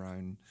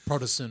own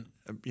Protestant,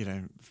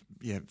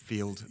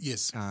 field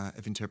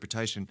of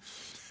interpretation.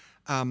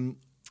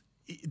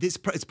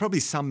 It's probably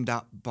summed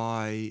up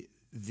by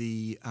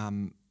the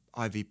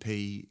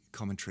IVP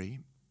commentary.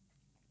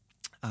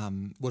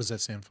 What does that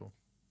stand for?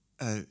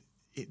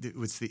 It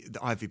was the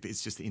IVP.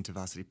 It's just the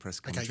InterVarsity Press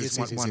commentary.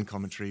 Okay, it's one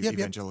commentary,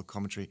 evangelical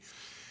commentary,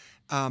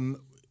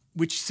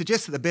 which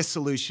suggests that the best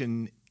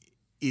solution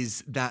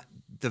is that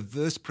the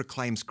verse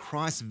proclaims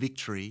Christ's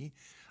victory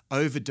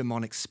over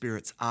demonic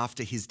spirits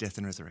after his death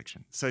and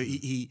resurrection. So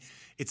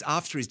it's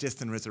after his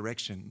death and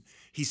resurrection,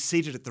 he's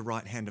seated at the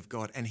right hand of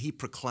God and he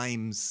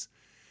proclaims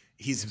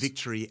his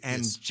victory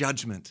and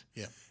judgment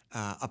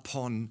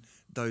upon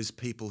those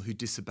people who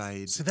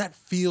disobeyed. So that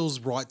feels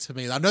right to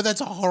me. I know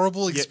that's a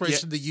horrible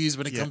expression to use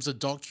when it comes to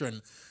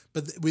doctrine,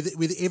 but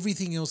with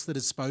everything else that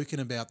is spoken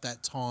about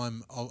that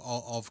time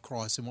of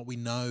Christ and what we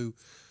know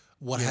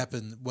what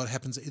happens,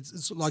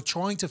 it's like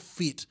trying to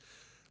fit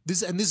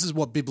this, and this is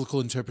what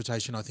biblical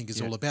interpretation I think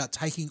is all about,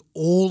 taking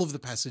all of the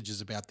passages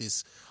about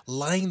this,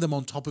 laying them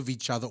on top of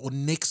each other or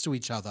next to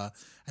each other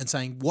and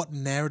saying what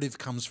narrative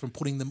comes from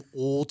putting them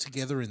all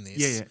together in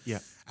this.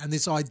 And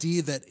this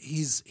idea that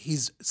his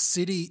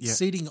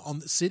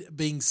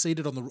being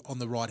seated on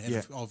the right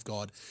hand of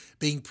God,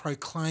 being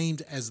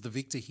proclaimed as the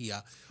victor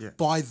here,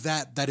 by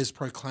that is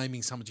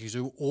proclaiming something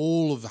to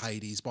all of the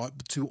Hades,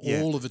 to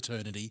all of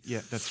eternity. Yeah,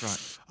 that's right.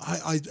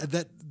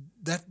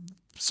 That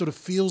sort of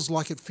feels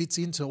like it fits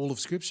into all of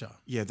Scripture.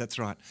 Yeah, that's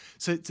right.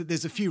 So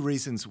there's a few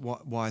reasons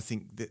why I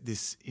think that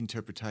this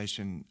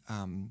interpretation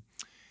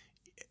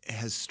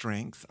has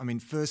strength. I mean,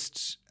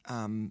 first,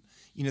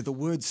 the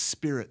word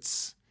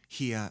spirits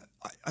here,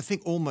 I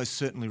think almost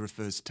certainly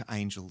refers to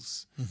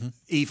angels,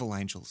 evil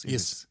angels in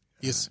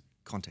this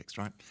context,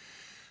 right?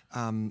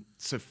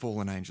 So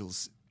fallen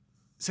angels.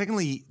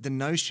 Secondly, the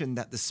notion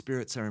that the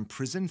spirits are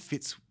imprisoned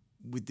fits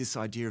with this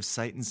idea of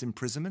Satan's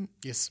imprisonment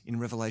in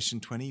Revelation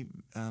 20,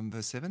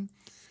 verse 7.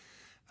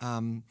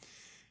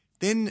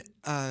 Then,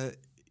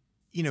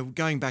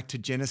 going back to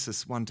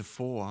Genesis 1 to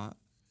 4,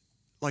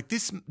 like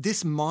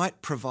this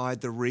might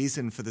provide the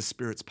reason for the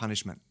Spirit's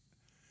punishment.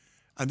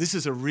 And this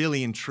is a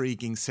really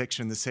intriguing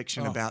section, the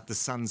section about the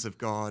sons of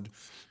God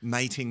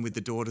mating with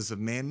the daughters of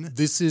men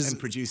and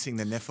producing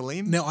the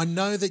Nephilim. Now, I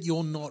know that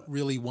you're not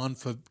really one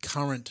for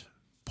current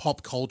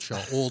pop culture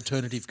or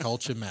alternative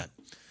culture, Matt.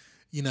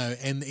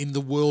 And in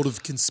the world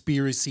of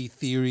conspiracy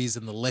theories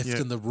and the left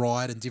and the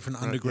right and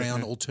different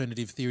underground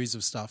alternative theories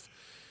of stuff.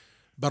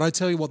 But I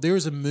tell you what, there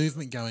is a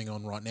movement going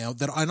on right now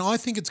and I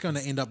think it's going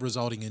to end up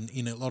resulting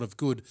in a lot of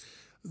good,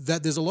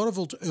 that there's a lot of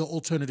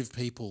alternative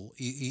people,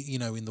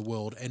 in the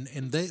world,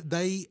 and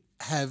they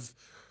have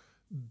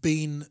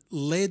been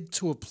led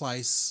to a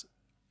place,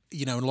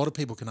 and a lot of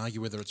people can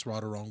argue whether it's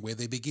right or wrong, where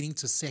they're beginning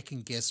to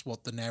second guess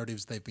what the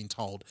narratives they've been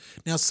told.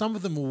 Now, some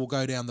of them will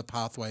go down the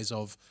pathways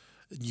of,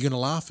 you're going to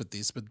laugh at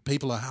this, but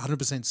people are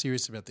 100%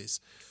 serious about this.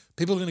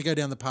 People are going to go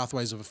down the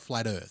pathways of a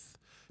flat earth.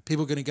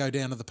 People are going to go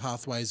down to the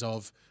pathways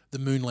of the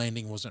moon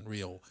landing wasn't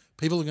real.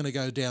 People are going to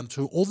go down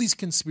to all these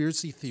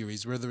conspiracy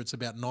theories, whether it's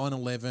about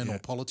 9/11 or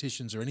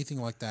politicians or anything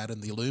like that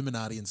and the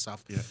Illuminati and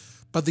stuff. Yeah.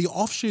 But the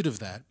offshoot of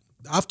that,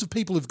 after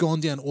people have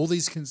gone down all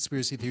these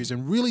conspiracy theories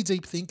and really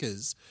deep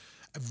thinkers,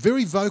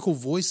 very vocal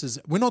voices,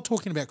 we're not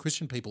talking about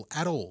Christian people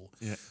at all,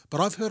 but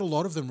I've heard a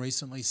lot of them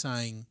recently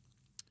saying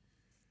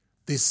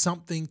there's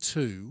something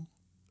to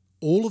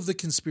all of the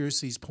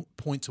conspiracies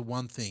point to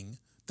one thing,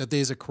 that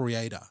there's a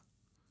creator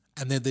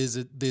and that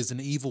there's an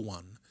evil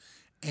one.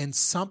 And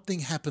something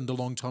happened a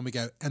long time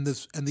ago, and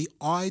the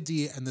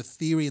idea and the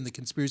theory and the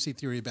conspiracy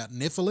theory about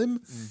Nephilim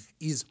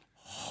is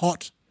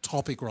hot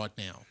topic right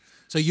now.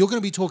 So you're going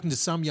to be talking to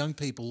some young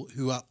people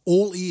who are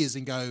all ears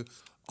and go,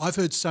 I've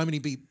heard so many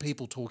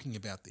people talking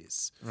about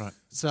this. Right.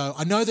 So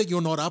I know that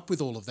you're not up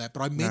with all of that,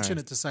 but I mention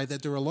it to say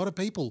that there are a lot of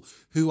people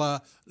who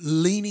are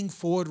leaning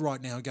forward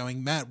right now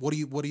going, Matt, what do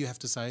you have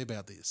to say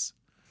about this?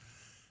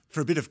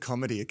 For a bit of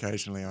comedy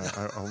occasionally,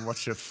 I'll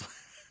watch a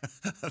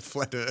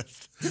flat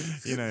earth,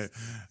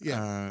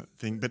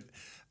 thing. But,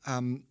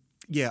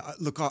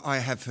 look, I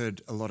have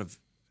heard a lot of,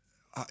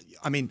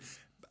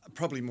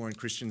 probably more in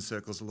Christian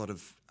circles, a lot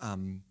of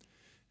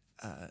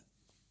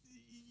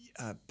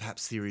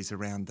perhaps theories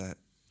around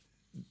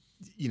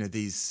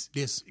these.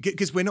 Yes.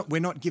 Because we're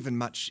not given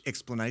much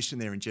explanation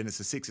there in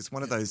Genesis 6. It's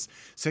one of those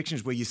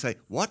sections where you say,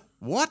 what?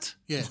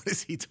 Yeah. What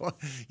is he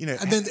talking?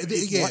 And then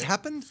what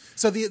happened?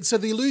 So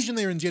the illusion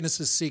there in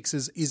Genesis 6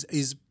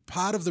 is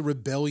part of the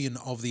rebellion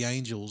of the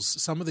angels.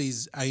 Some of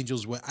these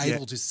angels were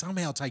able to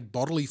somehow take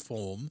bodily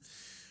form,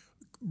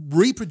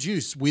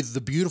 reproduce with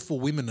the beautiful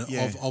women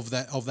of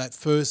that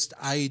first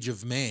age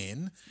of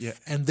man,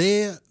 and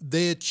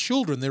their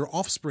children, their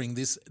offspring,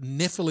 this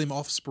Nephilim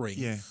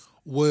offspring,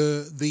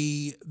 were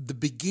the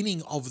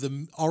beginning of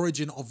the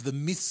origin of the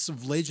myths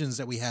of legends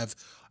that we have,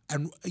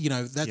 and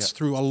that's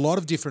through a lot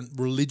of different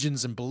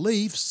religions and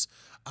beliefs,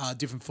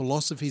 different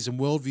philosophies and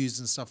worldviews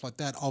and stuff like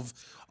that of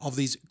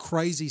these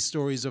crazy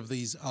stories of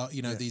these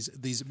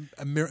these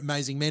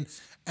amazing men,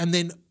 and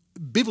then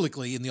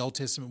biblically in the Old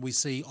Testament we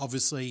see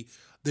obviously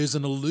there's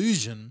an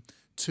allusion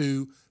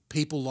to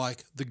people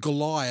like the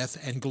Goliath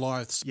and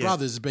Goliath's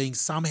brothers being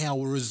somehow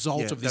a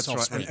result of this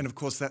offspring. Right. And of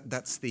course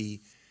that's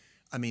the,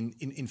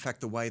 in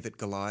fact, the way that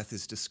Goliath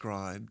is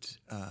described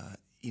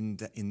in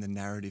the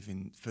narrative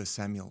in 1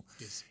 Samuel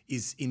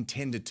is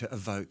intended to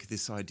evoke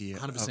this idea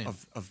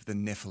of the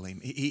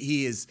Nephilim.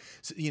 He is,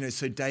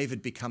 so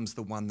David becomes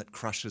the one that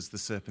crushes the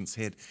serpent's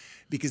head,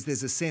 because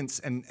there's a sense,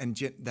 and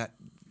that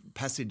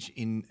passage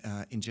in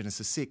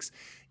Genesis 6,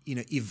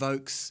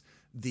 evokes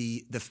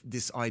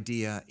this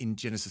idea in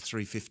Genesis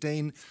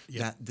 3:15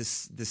 that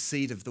the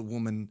seed of the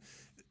woman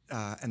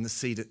and the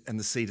seed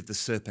of the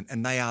serpent,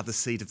 and they are the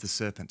seed of the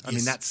serpent. I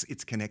mean,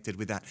 it's connected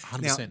with that.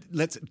 100%.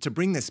 Now, to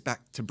bring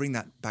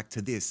that back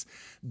to this,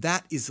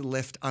 that is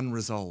left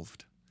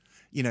unresolved.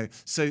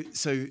 So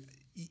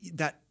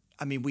that,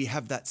 we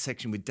have that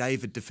section where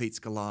David defeats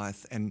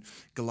Goliath, and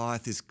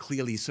Goliath is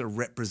clearly sort of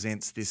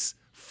represents this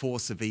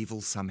force of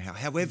evil somehow.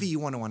 However you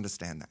want to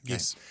understand that. Okay?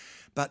 Yes.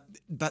 But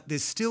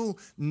there's still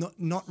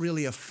not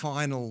really a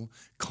final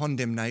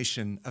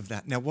condemnation of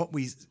that. Now,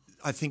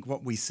 I think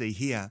what we see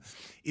here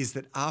is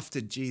that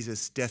after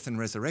Jesus' death and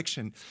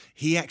resurrection,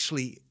 he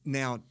actually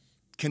now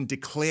can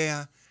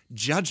declare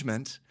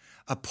judgment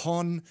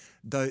upon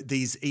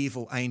these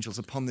evil angels,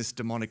 upon this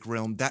demonic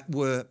realm that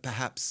were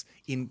perhaps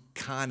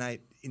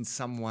incarnate in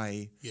some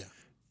way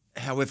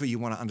however you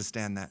want to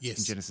understand that Yes.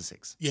 in Genesis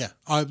 6. Yeah,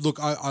 I'm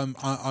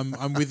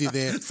with you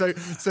there. So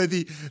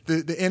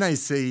the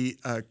NAC,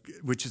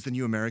 which is the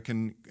New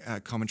American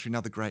Commentary,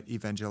 another great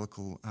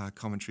evangelical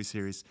commentary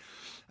series,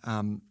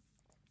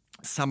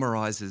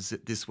 summarizes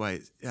it this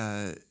way.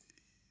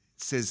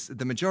 Says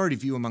the majority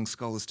view among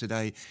scholars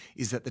today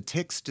is that the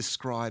text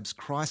describes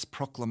Christ's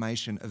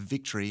proclamation of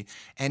victory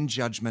and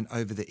judgment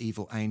over the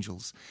evil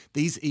angels.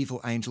 These evil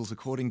angels,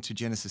 according to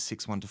Genesis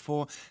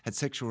 6:1-4, had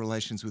sexual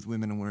relations with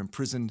women and were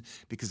imprisoned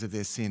because of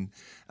their sin.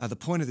 The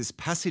point of this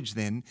passage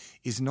then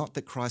is not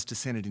that Christ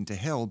descended into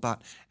hell,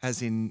 but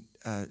as in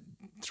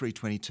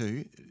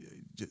 3:22,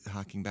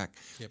 harking back,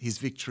 his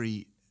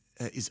victory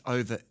is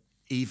over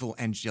evil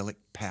angelic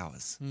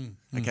powers.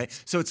 Okay,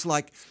 so it's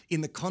like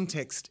in the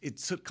context, it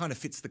sort of kind of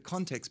fits the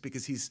context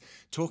because he's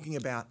talking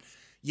about,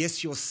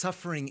 yes, you're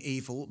suffering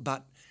evil,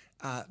 but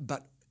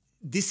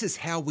this is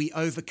how we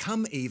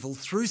overcome evil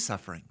through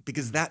suffering,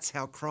 because that's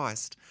how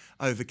Christ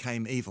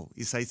overcame evil.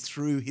 You say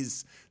through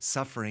his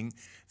suffering,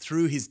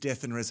 through his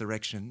death and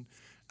resurrection,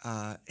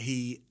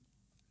 he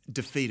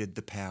defeated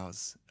the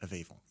powers of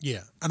evil.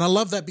 Yeah, and I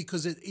love that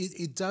because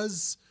it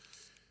does.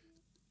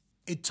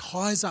 It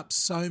ties up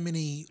so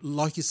many,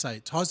 like you say,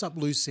 it ties up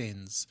loose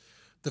ends.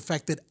 The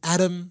fact that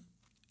Adam,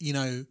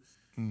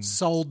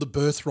 sold the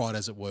birthright,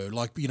 as it were,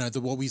 like,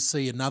 what we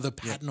see another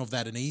pattern of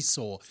that in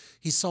Esau.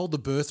 He sold the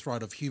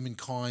birthright of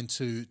humankind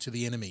to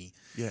the enemy.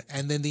 Yeah.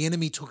 And then the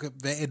enemy took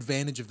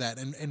advantage of that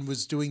and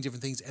was doing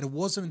different things. And it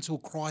wasn't until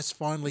Christ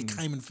finally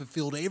came and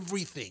fulfilled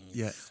everything,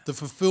 the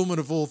fulfillment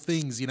of all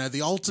things,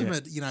 the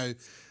ultimate,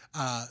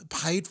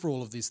 paid for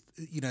all of this,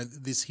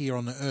 this here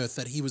on the earth,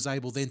 that he was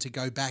able then to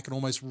go back and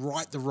almost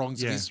right the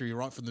wrongs of history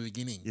right from the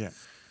beginning. Yeah.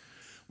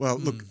 Well,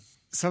 look,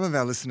 some of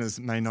our listeners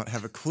may not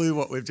have a clue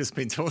what we've just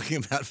been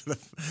talking about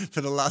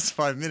for the last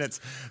 5 minutes,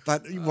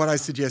 but what I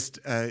suggest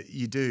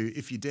you do,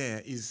 if you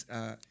dare, is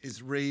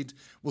read.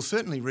 We'll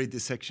certainly read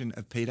this section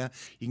of Peter.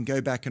 You can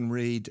go back and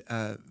read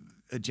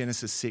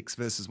Genesis 6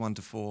 verses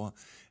 1-4,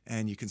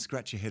 and you can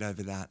scratch your head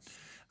over that.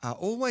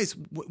 Always,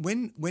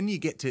 when you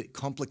get to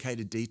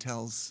complicated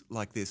details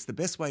like this, the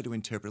best way to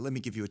interpret it, let me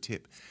give you a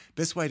tip.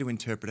 Best way to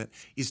interpret it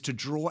is to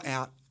draw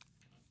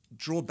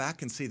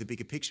back and see the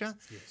bigger picture.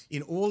 Yes.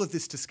 In all of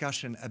this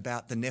discussion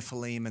about the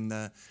Nephilim and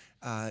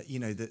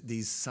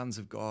these sons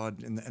of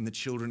God and the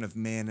children of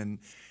men, and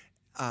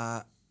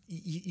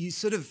you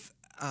sort of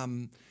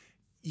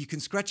you can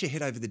scratch your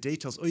head over the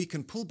details, or you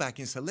can pull back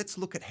and say, let's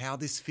look at how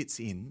this fits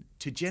in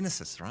to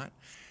Genesis, right?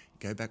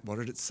 Go back. What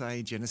did it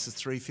say? Genesis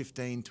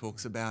 3:15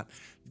 talks about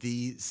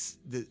the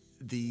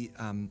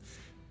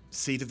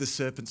seed of the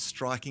serpent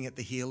striking at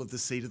the heel of the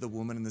seed of the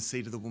woman, and the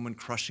seed of the woman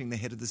crushing the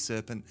head of the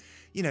serpent.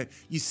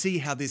 You see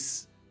how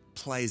this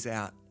plays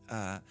out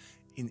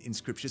in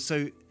Scripture.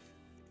 So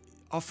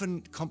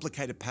often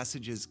complicated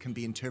passages can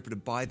be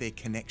interpreted by their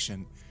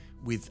connection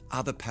with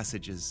other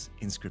passages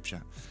in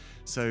Scripture.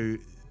 So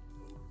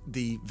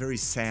the very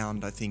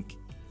sound, I think,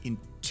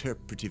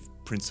 interpretive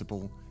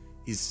principle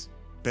is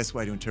best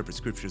way to interpret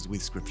Scripture is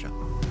with Scripture.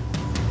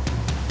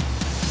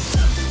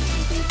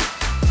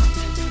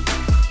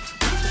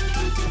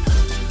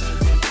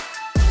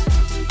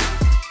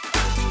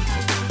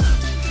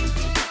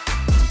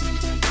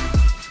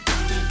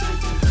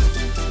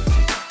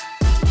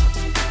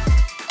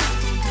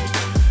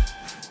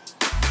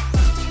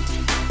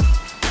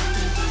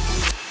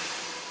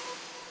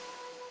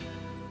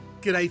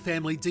 G'day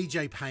family,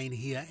 DJ Payne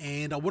here,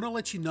 and I want to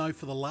let you know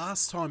for the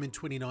last time in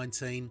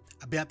 2019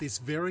 about this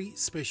very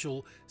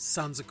special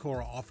Sons of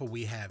Korah offer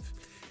we have.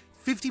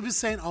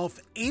 50% off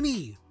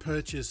any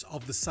purchase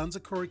of the Sons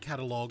of Korah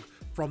catalogue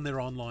from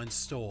their online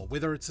store.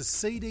 Whether it's a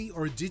CD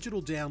or a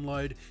digital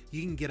download,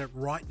 you can get it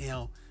right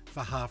now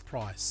for half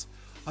price.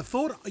 I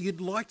thought you'd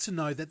like to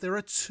know that there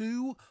are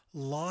 2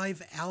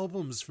 live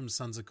albums from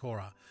Sons of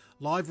Korah.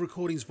 Live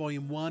Recordings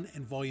Volume 1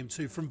 and Volume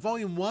 2. From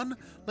Volume 1,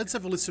 let's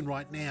have a listen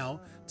right now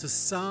to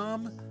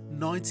Psalm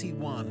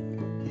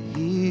 91.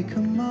 He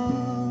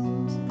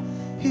commands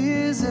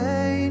his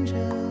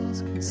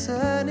angels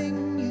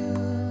concerning you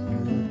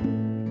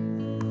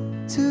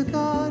to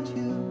guard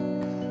you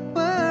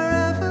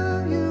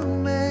wherever you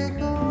may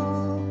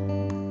go,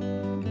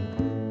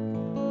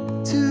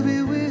 to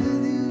be with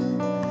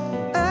you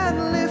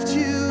and lift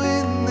you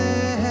in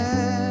their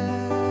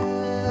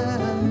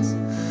hands,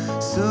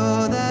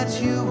 so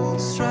that you won't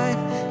strike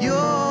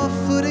your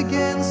foot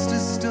against a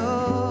stone.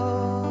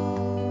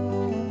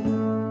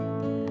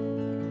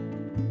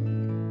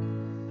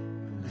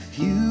 If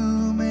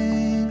you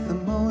make the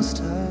Most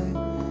High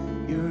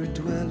your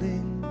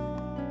dwelling.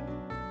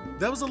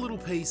 That was a little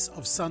piece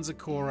of Sons of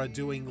Korah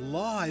doing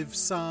live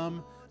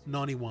Psalm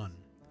 91.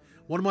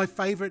 One of my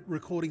favourite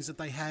recordings that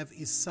they have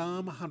is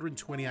Psalm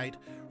 128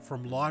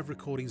 from Live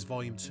Recordings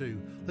Volume 2.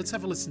 Let's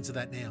have a listen to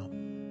that now.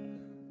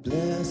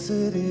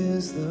 Blessed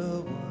is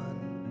the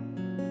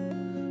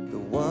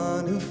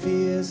one who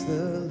fears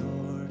the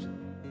Lord,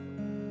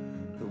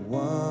 the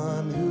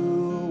one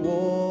who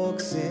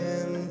walks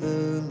in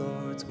the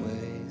Lord's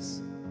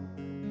ways.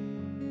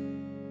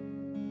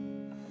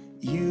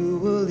 You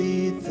will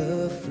eat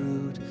the fruit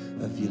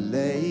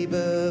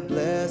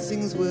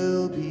blessings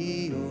will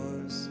be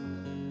yours.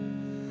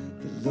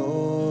 The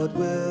Lord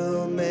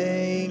will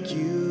make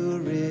you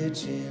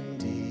rich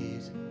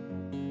indeed.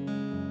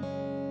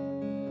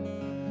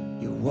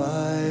 Your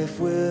wife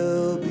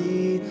will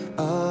be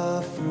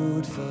a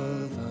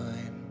fruitful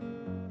vine,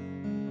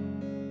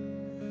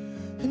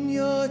 and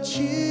your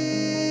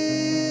children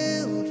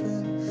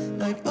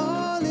like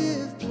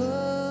olive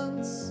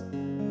plants.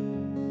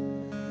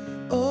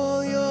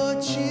 All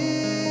your children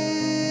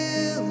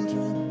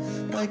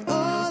like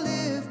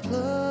olive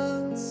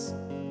plants.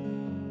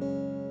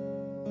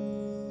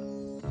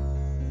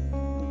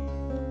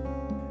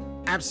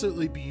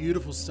 Absolutely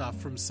beautiful stuff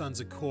from Sons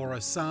of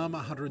Korah, Psalm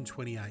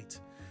 128.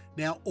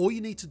 Now, all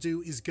you need to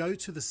do is go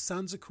to the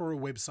Sons of Korah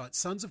website,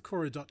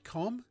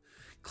 sonsofkorah.com,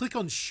 click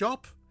on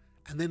Shop,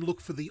 and then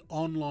look for the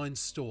online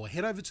store.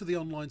 Head over to the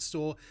online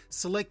store,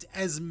 select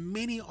as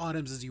many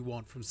items as you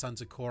want from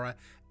Sons of Korah,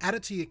 add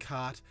it to your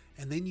cart,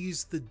 and then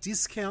use the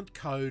discount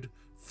code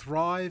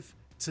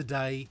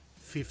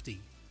THRIVETODAY50.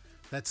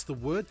 That's the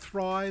word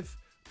Thrive,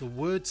 the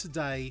word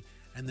Today,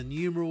 and the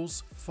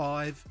numerals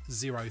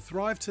 50.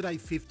 Thrive Today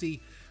 50.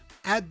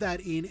 Add that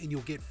in and you'll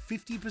get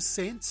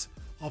 50%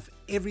 off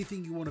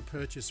everything you want to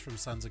purchase from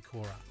Sons of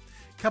Korah.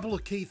 Couple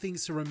of key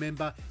things to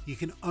remember: you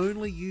can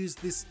only use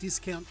this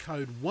discount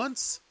code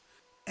once,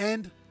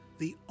 and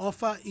the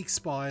offer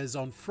expires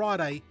on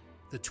Friday,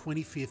 the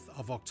 25th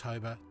of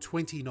October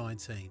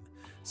 2019.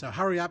 So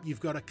hurry up,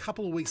 you've got a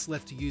couple of weeks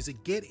left to use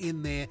it. Get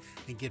in there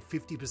and get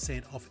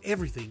 50% off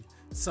everything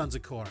Sons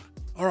of Korah.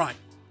 All right,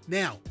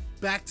 now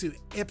back to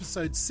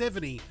episode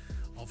 70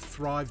 of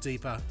Thrive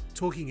Deeper,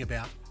 talking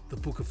about the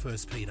book of 1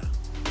 Peter.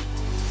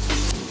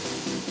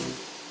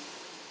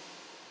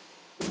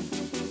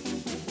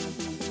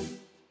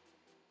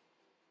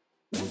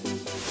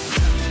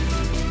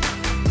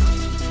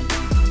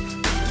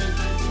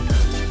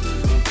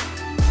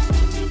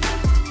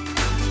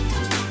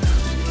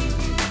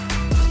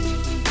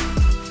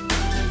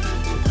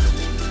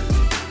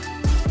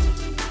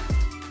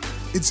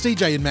 It's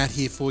DJ and Matt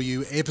here for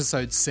you,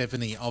 episode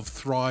 70 of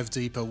Thrive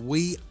Deeper.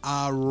 We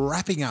are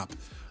wrapping up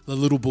the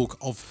little book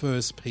of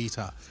 1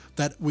 Peter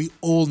that we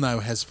all know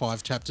has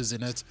 5 chapters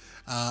in it.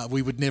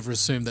 We would never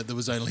assume that there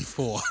was only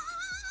 4.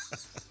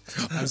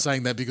 I'm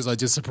saying that because I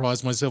just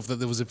surprised myself that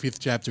there was a 5th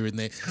chapter in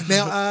there.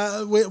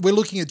 Now, we're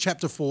looking at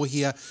chapter 4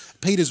 here.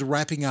 Peter's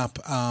wrapping up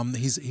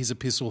his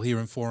epistle here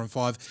in 4 and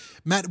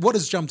 5. Matt, what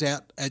has jumped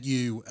out at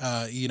you,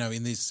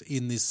 in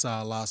this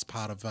last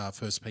part of 1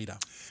 Peter?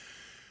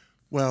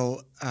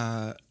 Well,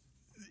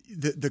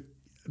 the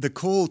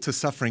call to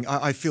suffering,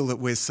 I feel that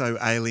we're so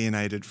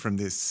alienated from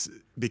this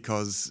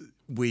because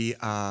we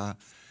are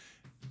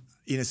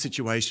in a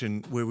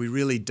situation where we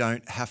really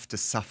don't have to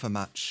suffer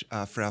much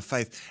for our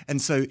faith.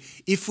 And so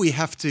if we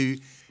have to,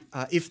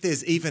 if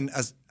there's even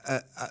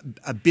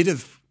a bit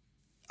of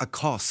a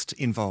cost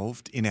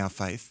involved in our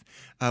faith,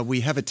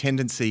 we have a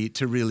tendency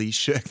to really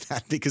shirk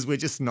that because we're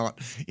just not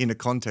in a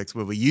context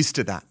where we're used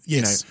to that.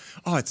 Yes.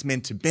 It's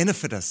meant to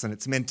benefit us, and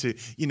it's meant to,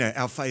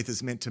 our faith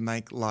is meant to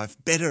make life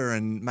better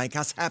and make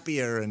us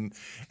happier, and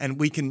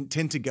we can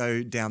tend to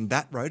go down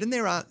that road. And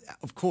there are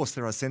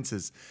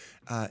senses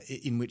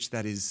in which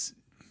that is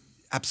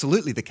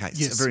absolutely the case,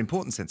 yes. A very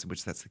important sense in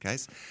which that's the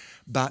case.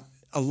 But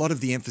a lot of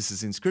the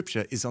emphasis in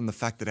Scripture is on the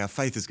fact that our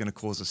faith is going to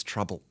cause us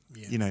trouble.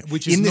 Yeah.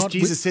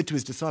 Jesus said to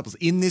his disciples,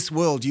 "In this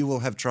world you will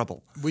have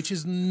trouble," which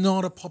is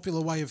not a popular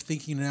way of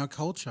thinking in our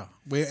culture.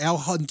 Where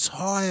our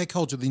entire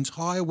culture, the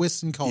entire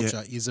Western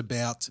culture, is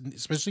about,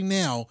 especially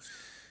now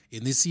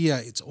in this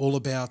year, it's all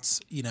about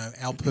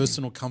our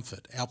personal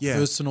comfort, our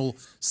personal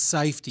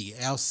safety,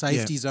 our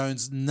safety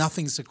zones.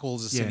 Nothing's to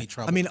cause us any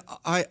trouble. I mean,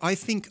 I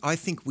think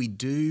we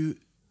do.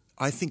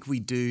 I think we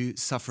do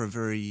suffer a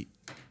very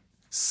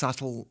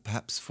subtle,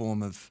 perhaps,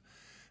 form of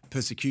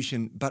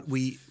persecution, but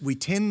we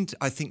tend,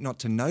 I think, not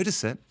to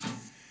notice it,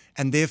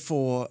 and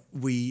therefore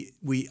we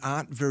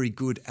aren't very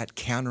good at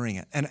countering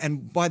it.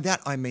 And by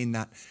that I mean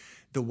that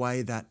the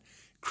way that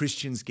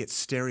Christians get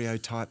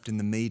stereotyped in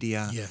the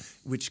media,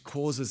 which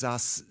causes a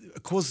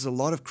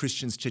lot of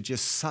Christians to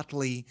just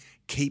subtly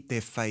keep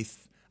their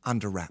faith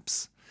under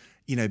wraps,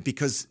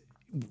 because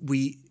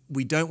we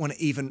don't want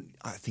to even.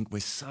 I think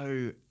we're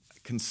so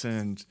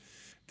concerned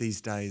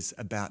these days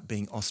about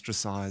being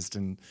ostracised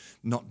and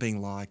not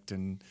being liked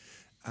and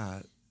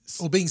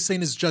or being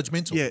seen as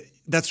judgmental. Yeah,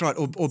 that's right.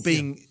 Or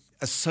being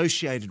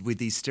associated with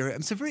these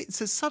stereotypes.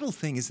 It's a subtle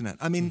thing, isn't it?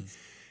 I mean,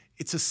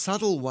 it's a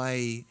subtle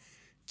way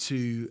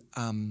to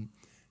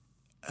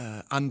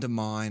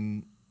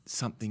undermine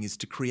something, is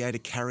to create a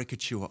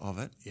caricature of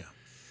it. Yeah.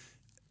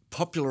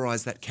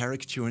 Popularise that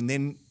caricature, and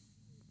then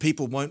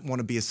people won't want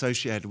to be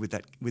associated with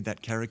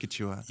that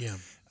caricature. Yeah.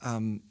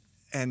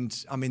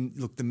 And I mean,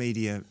 look, the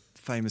media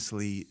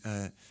famously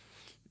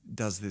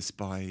does this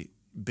by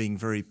being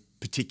very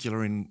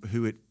particular in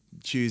who it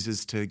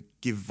chooses to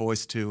give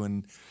voice to,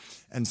 and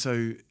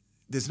so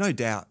there's no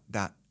doubt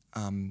that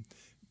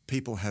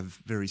people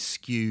have very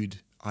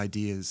skewed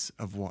ideas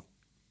of what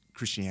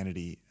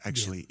Christianity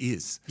actually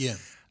is. Yeah.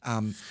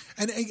 And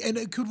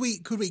could we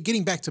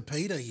getting back to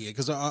Peter here,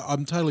 because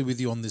I'm totally with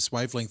you on this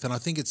wavelength, and I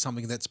think it's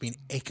something that's been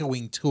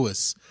echoing to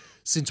us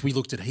since we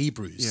looked at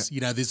Hebrews.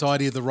 Yeah. This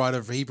idea of the writer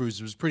of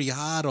Hebrews was pretty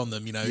hard on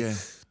them.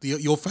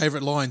 Your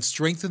favourite line: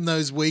 strengthen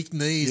those weak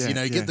knees.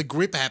 Get the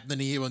grip happening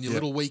here on your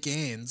little weak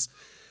hands.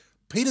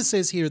 Peter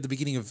says here at the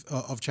beginning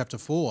of chapter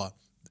 4,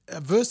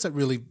 a verse that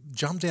really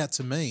jumped out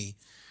to me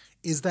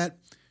is that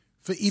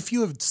for if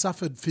you have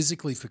suffered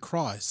physically for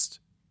Christ,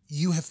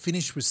 you have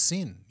finished with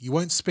sin. You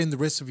won't spend the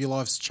rest of your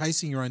lives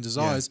chasing your own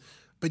desires,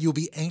 but you'll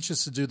be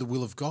anxious to do the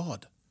will of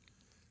God.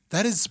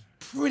 That is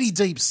pretty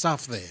deep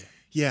stuff there.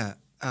 Yeah.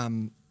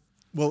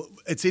 Well,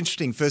 it's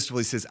interesting. First of all,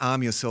 he says,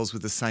 arm yourselves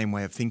with the same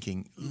way of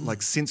thinking.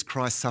 Like, since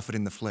Christ suffered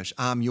in the flesh,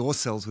 arm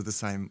yourselves with the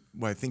same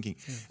way of thinking.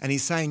 And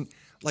he's saying,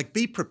 like,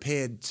 be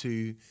prepared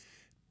to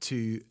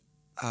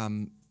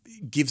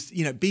give,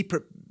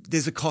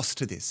 there's a cost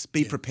to this.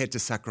 Be prepared to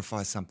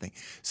sacrifice something.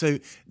 So,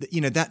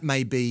 that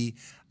may be,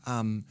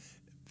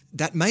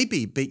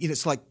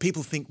 it's like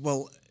people think,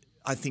 well,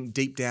 I think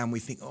deep down we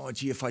think, oh,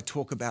 gee, if I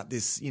talk about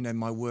this,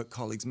 my work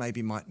colleagues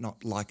maybe might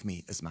not like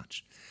me as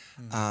much.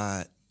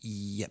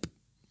 Yep.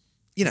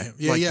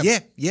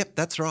 Yep,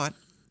 that's right.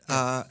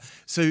 Yeah.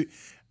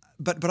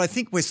 But I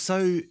think we're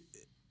so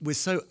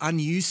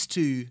unused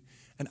to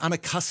and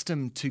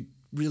unaccustomed to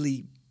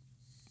really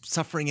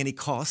suffering any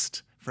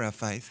cost for our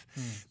faith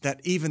that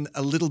even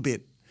a little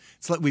bit,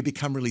 it's like we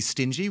become really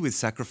stingy with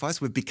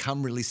sacrifice. We've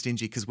become really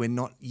stingy because we're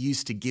not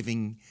used to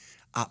giving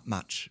up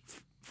much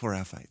for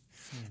our faith.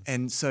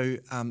 And so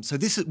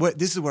this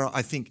is where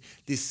I think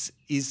this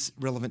is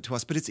relevant to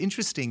us. But it's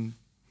interesting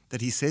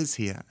that he says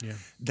here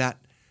that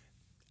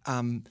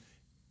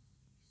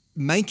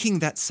making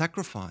that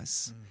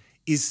sacrifice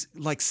is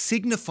like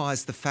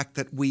signifies the fact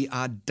that we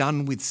are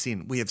done with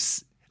sin.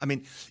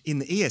 In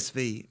the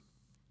ESV,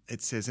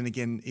 it says, and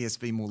again,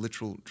 ESV more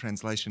literal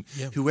translation,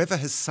 whoever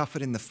has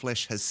suffered in the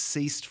flesh has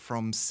ceased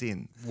from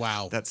sin.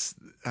 Wow. That's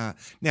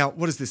now,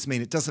 what does this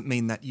mean? It doesn't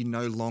mean that you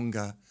no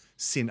longer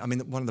sin. I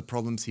mean, one of the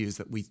problems here is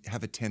that we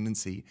have a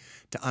tendency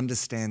to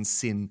understand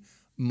sin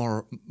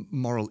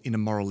moral in a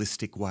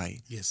moralistic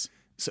way. Yes.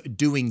 So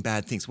doing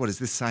bad things. What is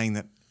this saying,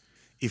 that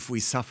if we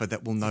suffer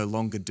that we'll no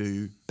longer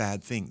do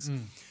bad things?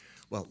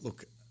 Well,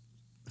 look,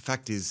 the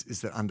fact is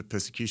that under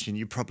persecution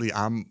you probably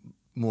are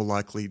more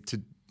likely to,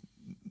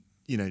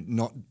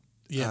 not,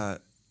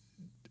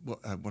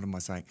 what am I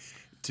saying?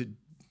 To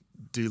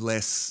do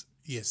less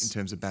in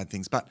terms of bad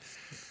things. But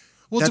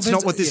that's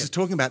not what this is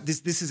talking about.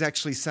 This is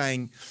actually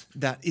saying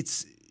that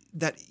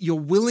that your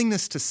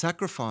willingness to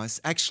sacrifice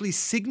actually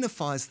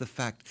signifies the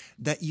fact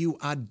that you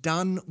are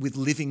done with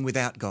living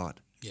without God.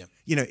 Yeah.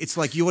 It's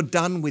like you're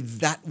done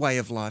with that way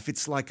of life.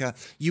 It's like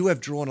you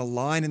have drawn a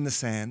line in the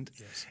sand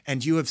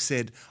and you have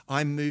said,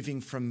 I'm moving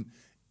from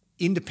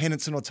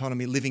independence and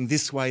autonomy, living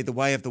this way, the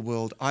way of the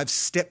world. I've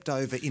stepped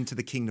over into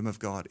the kingdom of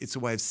God. It's a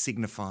way of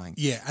signifying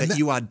that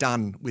you are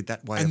done with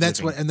that way of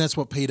living. And that's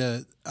what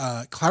Peter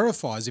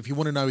clarifies. If you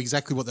want to know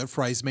exactly what that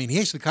phrase means, he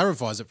actually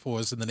clarifies it for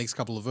us in the next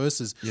couple of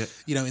verses. Yeah.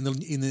 In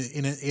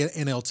the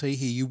NLT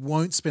here, you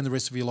won't spend the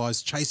rest of your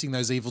lives chasing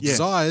those evil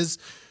desires,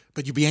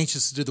 but you'll be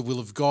anxious to do the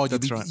will of God.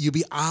 You'll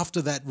be after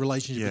that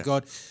relationship with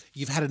God.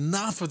 You've had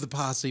enough of the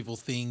past evil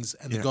things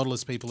and the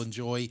godless people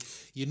enjoy.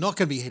 You're not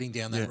going to be heading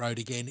down that road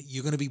again.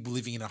 You're going to be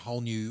living in a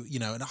whole new,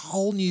 in a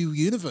whole new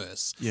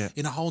universe,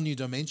 in a whole new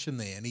dimension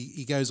there. And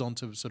he goes on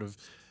to sort of,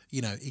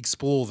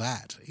 explore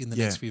that in the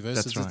next few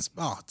verses. That's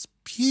right. It's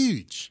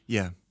huge.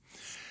 Yeah.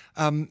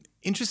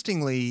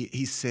 Interestingly,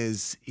 he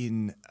says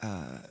in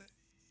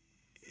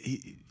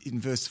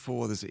verse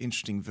 4, there's an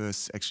interesting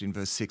verse, actually in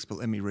verse 6, but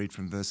let me read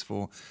from verse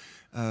 4.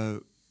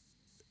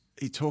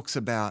 He talks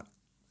about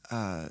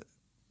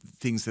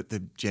things that the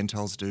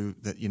Gentiles do,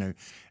 and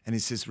he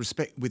says,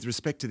 with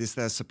respect to this,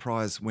 they are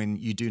surprised when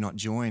you do not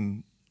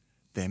join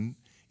them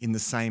in the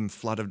same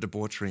flood of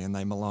debauchery and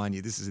they malign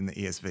you. This is in the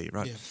ESV,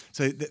 right? Yeah.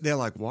 So they're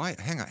like, why?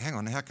 Hang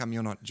on, how come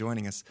you're not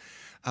joining us?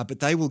 But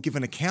they will give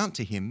an account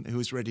to him who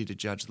is ready to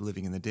judge the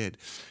living and the dead.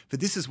 For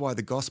this is why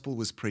the gospel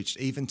was preached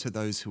even to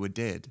those who are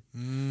dead,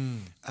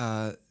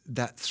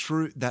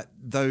 that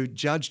though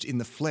judged in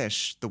the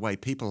flesh the way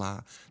people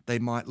are, they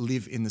might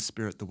live in the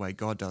spirit the way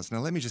God does. Now,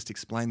 let me just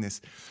explain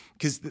this,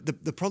 because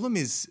the problem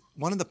is,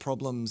 one of the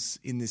problems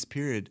in this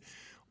period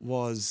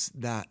was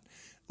that,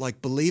 like,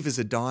 believers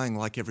are dying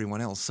like everyone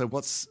else. So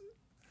what's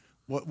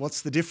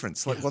the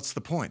difference? Like, what's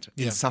the point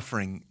in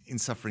suffering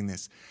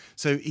this?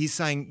 So he's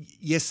saying,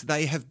 yes,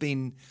 they have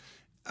been.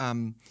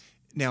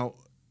 Now,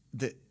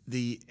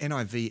 the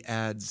NIV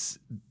adds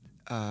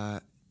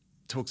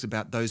talks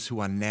about those who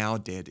are now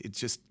dead. It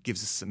just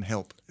gives us some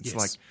help. It's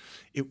like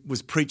it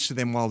was preached to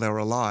them while they were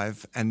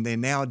alive, and they're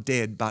now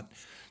dead. But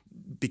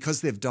because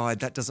they've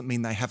died, that doesn't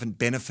mean they haven't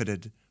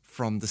benefited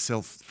from the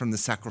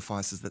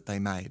sacrifices that they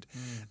made,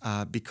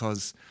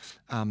 because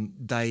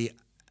they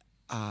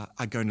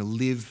are going to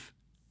live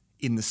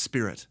in the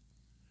Spirit.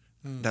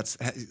 That's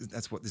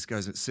what this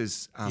goes. It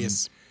says,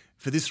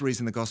 for this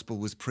reason the gospel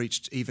was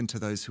preached even to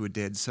those who are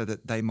dead, so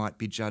that they might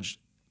be judged,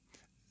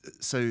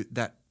 so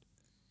that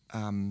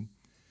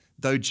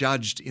though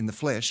judged in the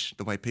flesh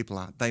the way people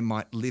are, they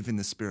might live in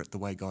the spirit the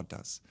way God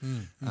does.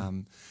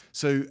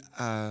 So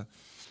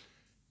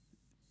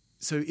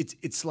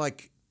it's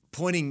like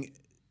pointing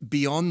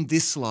beyond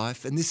this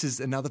life, and this is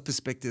another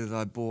perspective that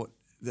I brought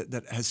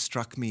that has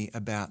struck me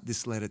about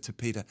this letter to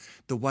Peter,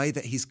 the way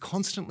that he's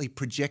constantly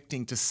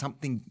projecting to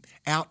something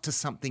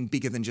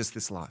bigger than just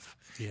this life.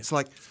 Yeah. It's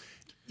like,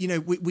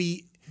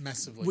 we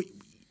massively.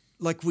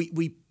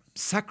 We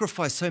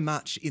sacrifice so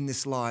much in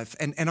this life,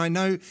 and I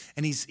know,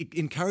 and he's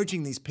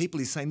encouraging these people.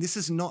 He's saying this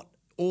is not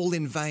all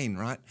in vain,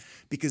 right?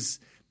 Because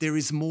there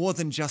is more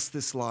than just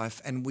this life,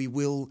 and we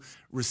will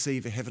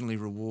receive a heavenly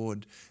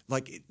reward.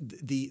 Like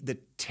the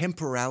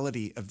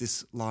temporality of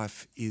this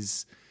life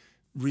is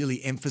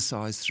really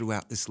emphasized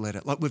throughout this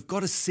letter. Like, we've got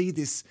to see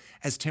this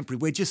as temporary.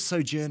 We're just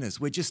sojourners.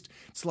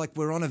 It's like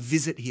we're on a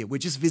visit here. We're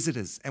just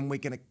visitors, and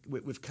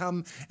we've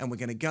come and we're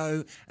going to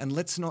go, and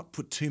let's not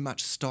put too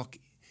much stock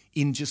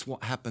in just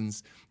what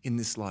happens in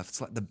this life.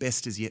 It's like the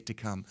best is yet to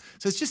come.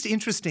 So it's just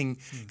interesting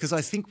because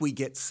I think we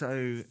get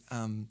so,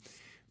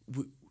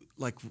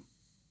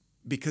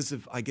 because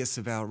of, I guess,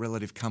 of our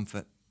relative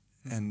comfort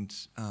and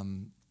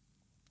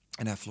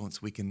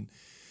affluence, we can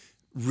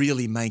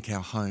really make our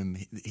home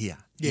here,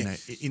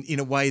 in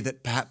a way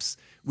that perhaps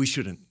we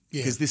shouldn't,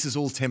 because this is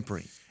all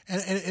temporary.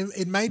 And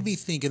it made me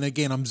think, and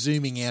again, I'm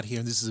zooming out here,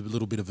 and this is a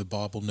little bit of a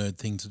Bible nerd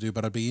thing to do,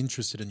 but I'd be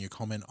interested in your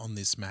comment on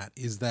this, Matt,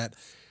 is that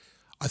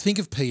I think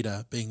of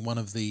Peter being one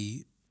of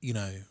the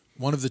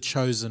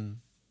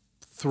chosen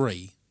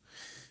three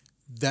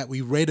that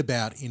we read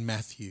about in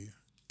Matthew,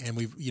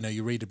 and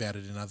you read about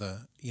it in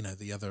other,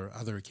 the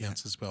other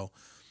accounts as well,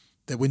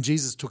 that when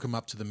Jesus took him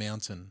up to the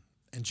mountain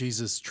and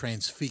Jesus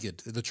transfigured,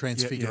 the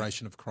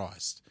transfiguration of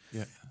Christ,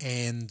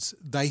 and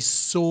they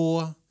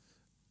saw,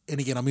 and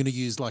again, I'm going to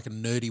use like a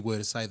nerdy word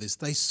to say this,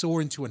 they saw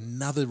into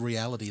another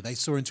reality, they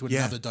saw into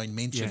another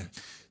dimension.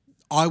 Yeah.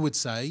 I would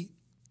say,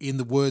 in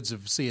the words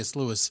of C.S.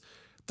 Lewis,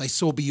 they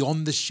saw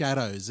beyond the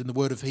shadows. In the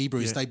word of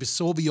Hebrews, they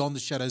saw beyond the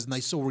shadows, and they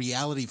saw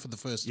reality for the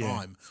first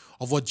time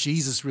of what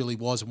Jesus really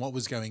was and what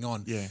was going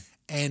on. Yeah.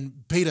 And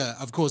Peter,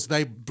 of course,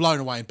 they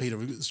blown away, and Peter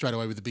straight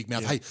away with the big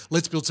mouth, hey,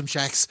 let's build some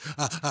shacks.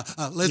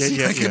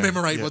 Let's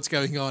commemorate what's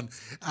going on.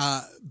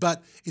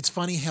 But it's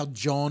funny how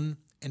John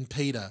and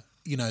Peter,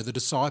 the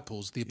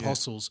disciples, the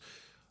apostles,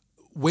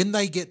 when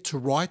they get to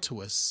write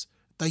to us,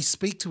 they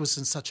speak to us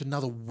in such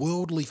another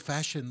worldly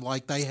fashion,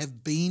 like they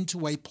have been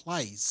to a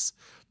place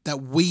that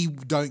we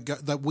don't go,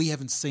 that we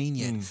haven't seen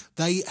yet.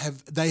 They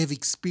have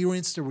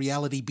experienced a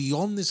reality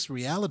beyond this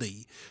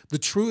reality, the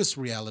truest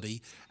reality,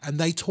 and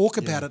they talk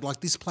about it like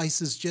this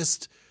place is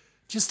just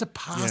a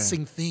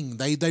passing thing.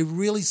 They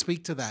really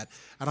speak to that,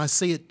 and I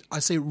see it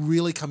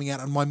really coming out,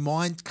 and my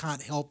mind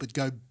can't help but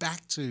go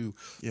back to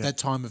that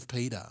time of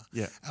Peter,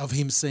 of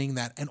him seeing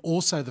that, and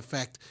also the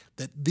fact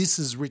that this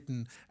is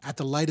written at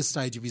the later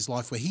stage of his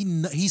life where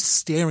he's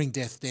staring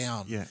death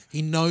down. Yeah.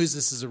 He knows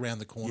this is around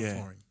the corner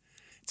for him.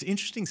 It's an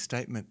interesting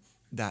statement,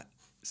 that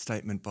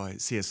statement by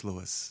C.S.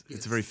 Lewis. Yes.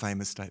 It's a very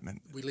famous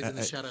statement. We live in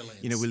the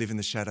Shadowlands. We live in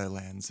the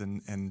Shadowlands,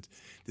 and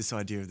this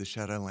idea of the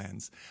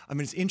Shadowlands. I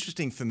mean, it's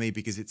interesting for me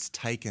because it's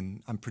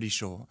taken, I'm pretty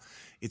sure,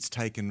 it's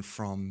taken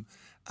from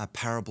a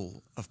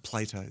parable of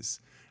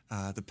Plato's,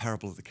 the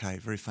parable of the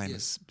cave, very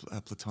famous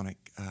Platonic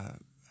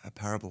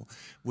parable,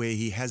 where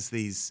he has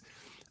these,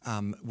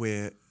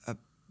 where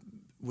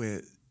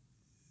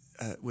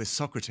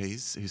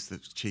Socrates, who's the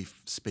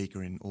chief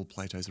speaker in all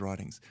Plato's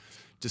writings,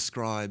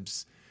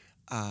 describes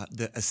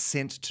the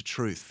ascent to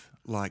truth.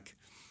 Like,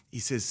 he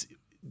says,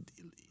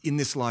 in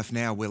this life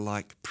now, we're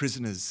like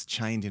prisoners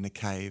chained in a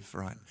cave,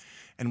 right?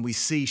 And we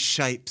see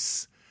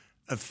shapes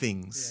of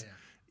things,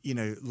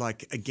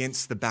 like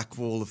against the back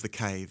wall of the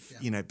cave,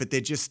 but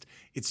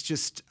it's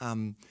just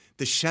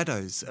the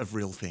shadows of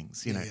real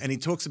things, And he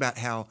talks about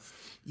how,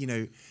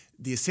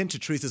 the ascent to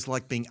truth is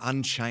like being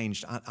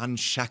unchanged,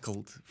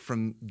 unshackled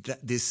from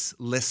this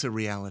lesser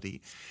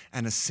reality,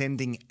 and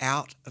ascending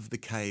out of the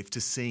cave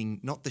to seeing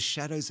not the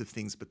shadows of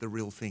things but the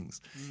real things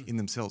in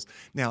themselves.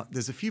 Now,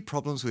 there's a few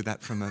problems with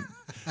that from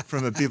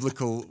a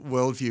biblical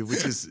worldview,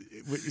 which is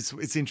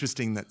it's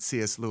interesting that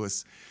C.S.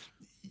 Lewis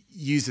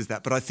uses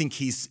that, but I think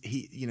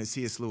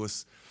C.S.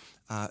 Lewis.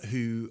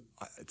 Who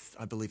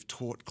I believe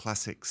taught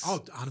classics. Oh,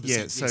 100%.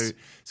 Yeah,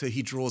 so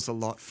he draws a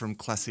lot from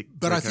classic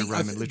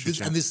Greco-Roman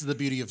literature. And this is the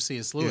beauty of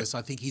C.S. Lewis.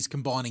 I think he's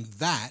combining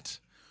that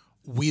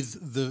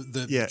with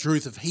the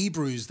truth of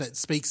Hebrews that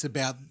speaks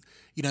about,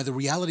 the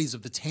realities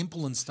of the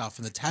temple and stuff,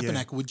 and the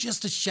tabernacle with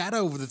just a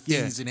shadow of the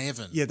things in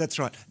heaven. Yeah, that's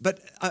right. But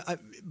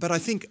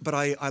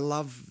I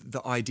love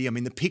the idea. I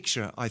mean, the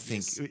picture, I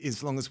think,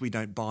 as long as we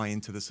don't buy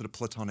into the sort of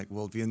Platonic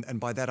worldview, and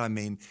by that I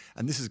mean,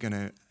 and this is going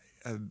to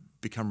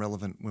become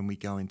relevant when we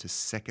go into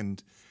 2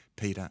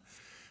 Peter.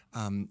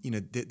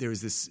 There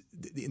is this,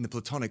 in the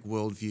Platonic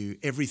worldview,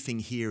 everything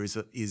here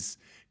is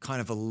kind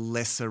of a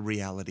lesser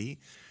reality,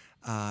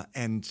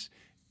 and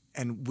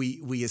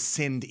we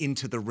ascend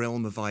into the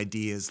realm of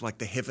ideas, like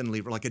the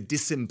heavenly, like a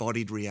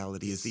disembodied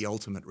reality is the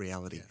ultimate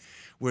reality. Yeah.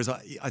 Whereas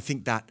I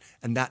think that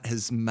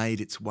has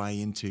made its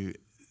way into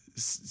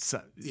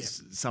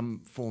some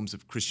forms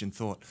of Christian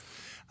thought.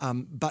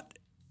 But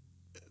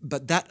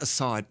that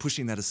aside,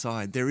 pushing that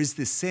aside, there is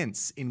this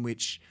sense in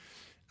which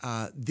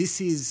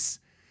this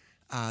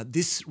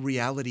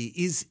reality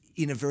is,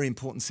 in a very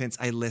important sense,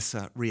 a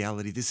lesser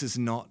reality.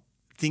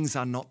 Things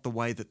are not the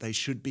way that they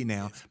should be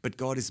now, but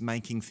God is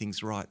making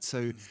things right.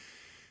 So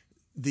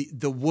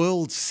the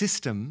world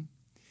system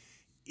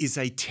is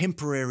a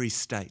temporary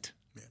state.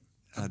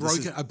 A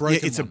broken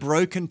it's one. a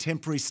broken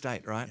temporary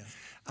state, right?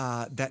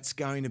 That's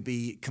going to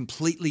be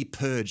completely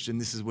purged,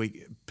 and this is where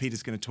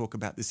Peter's going to talk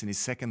about this in his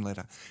second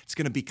letter. It's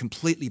going to be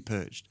completely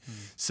purged.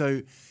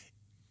 So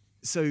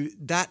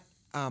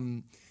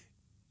in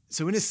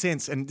a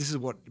sense, and this is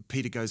what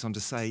Peter goes on to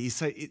say, he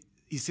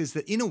says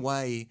that in a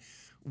way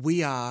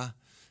we as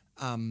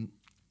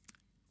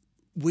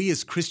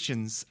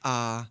Christians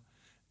are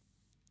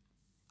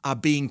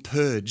being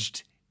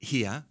purged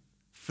here.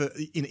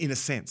 In a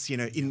sense,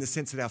 in the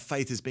sense that our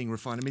faith is being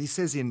refined. I mean, he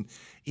says in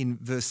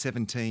verse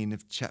 17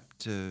 of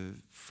chapter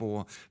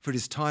 4, "For it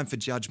is time for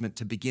judgment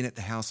to begin at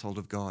the household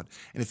of God.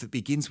 And if it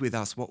begins with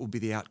us, what will be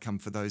the outcome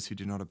for those who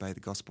do not obey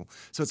the gospel?"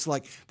 So it's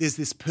like there's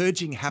this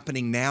purging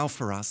happening now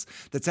for us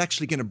that's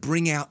actually going to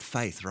bring out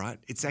faith, right?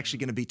 It's actually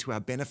going to be to our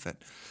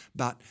benefit.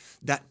 But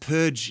that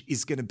purge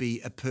is going to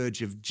be a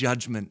purge of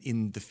judgment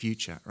in the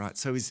future, right?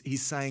 So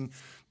he's saying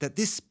that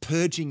this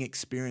purging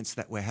experience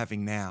that we're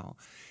having now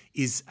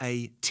is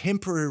a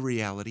temporary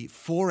reality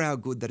for our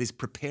good that is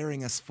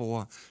preparing us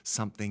for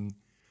something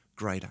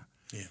greater.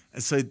 Yeah.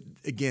 And so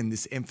again,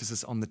 this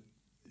emphasis on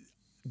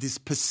this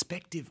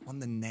perspective on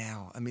the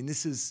now. I mean,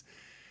 this is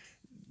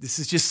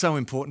just so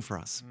important for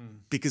us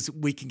because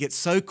we can get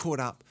so caught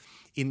up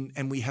in,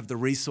 and we have the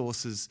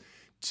resources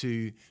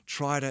to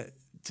try to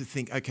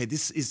think, okay,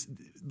 this is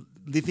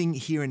living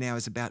here and now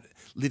is about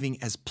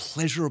living as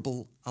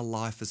pleasurable a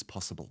life as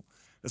possible.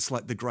 It's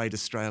like the great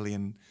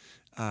Australian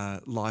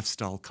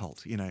lifestyle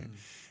cult,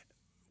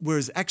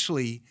 Whereas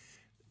actually,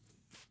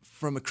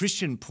 from a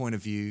Christian point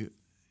of view,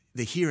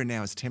 the here and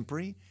now is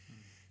temporary.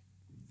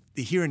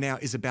 The here and now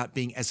is about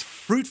being as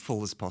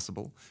fruitful as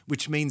possible,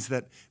 which means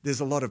that there's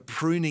a lot of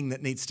pruning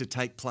that needs to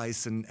take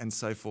place and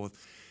so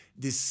forth.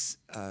 The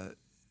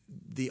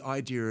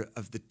idea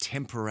of the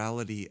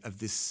temporality of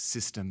this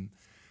system,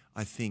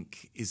 I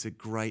think, is a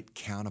great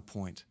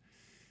counterpoint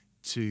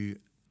to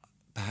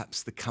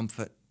perhaps the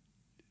comfort,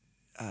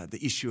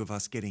 the issue of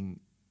us getting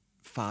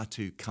far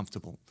too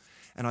comfortable.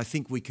 And I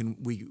think we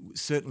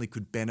certainly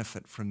could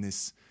benefit from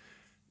this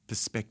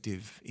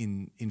perspective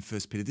in 1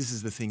 Peter. This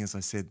is the thing, as I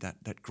said,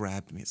 that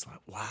grabbed me. It's like,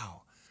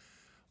 wow,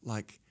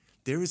 like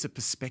there is a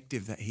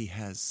perspective that he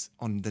has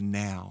on the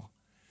now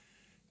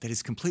that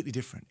is completely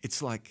different.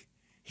 It's like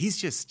he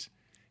just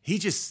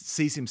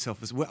sees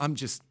himself as, well, I'm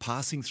just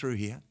passing through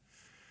here.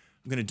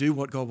 I'm going to do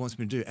what God wants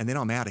me to do, and then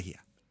I'm out of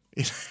here.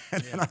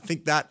 And I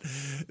think that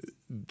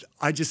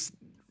I just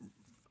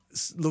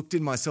looked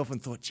in myself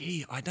and thought,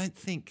 gee, I don't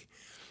think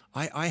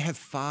I have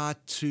far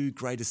too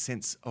great a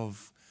sense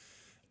of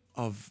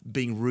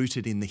being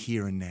rooted in the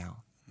here and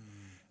now.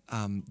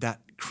 That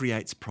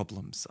creates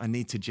problems. I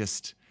need to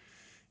just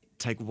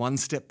take one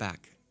step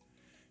back,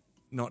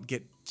 not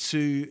get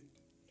too,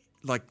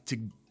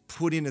 to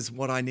put in as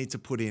what I need to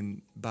put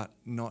in, but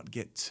not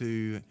get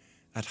too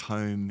at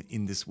home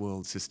in this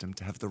world system,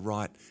 to have the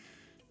right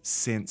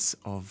sense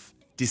of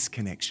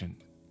disconnection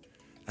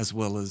as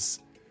well as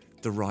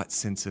the right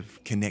sense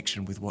of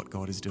connection with what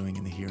God is doing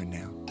in the here and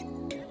now.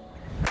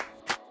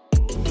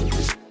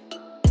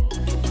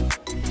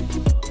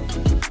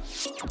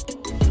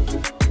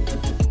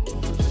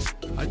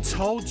 I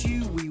told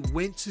you we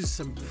went to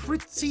some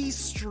pretty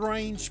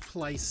strange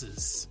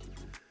places.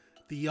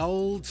 The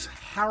old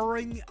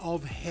harrowing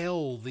of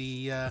hell,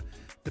 the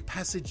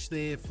passage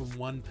there from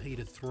 1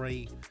 Peter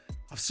 3.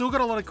 I've still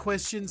got a lot of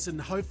questions, and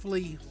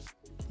hopefully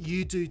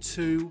you do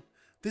too.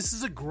 This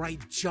is a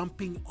great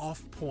jumping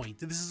off point.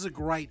 This is a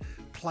great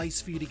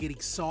place for you to get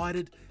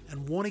excited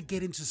and want to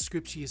get into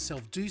Scripture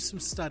yourself. Do some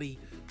study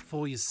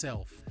for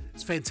yourself.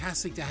 It's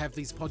fantastic to have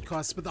these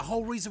podcasts, but the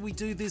whole reason we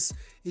do this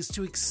is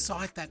to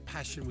excite that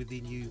passion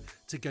within you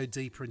to go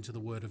deeper into the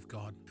Word of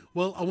God.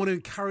 Well, I want to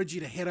encourage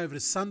you to head over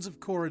to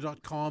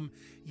sonsofkorah.com,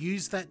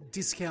 use that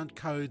discount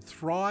code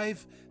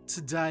THRIVE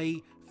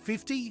today,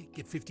 50,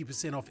 get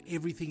 50% off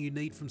everything you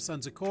need from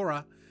Sons of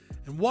Korah.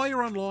 And while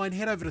you're online,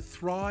 head over to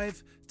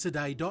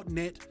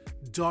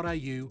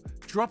thrivetoday.net.au,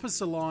 drop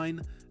us a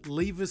line,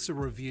 leave us a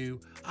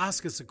review,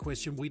 ask us a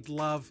question. We'd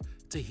love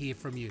to hear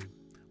from you.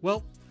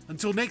 Well,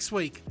 until next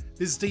week,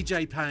 this is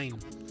DJ Payne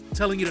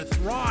telling you to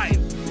thrive.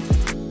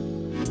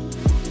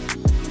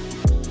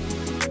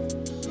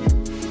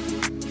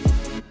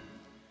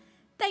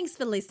 Thanks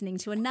for listening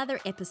to another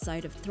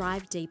episode of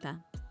Thrive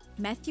Deeper.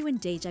 Matthew and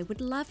DJ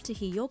would love to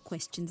hear your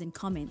questions and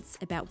comments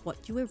about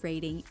what you are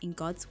reading in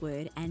God's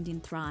Word and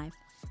in Thrive.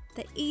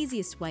 The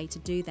easiest way to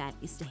do that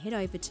is to head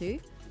over to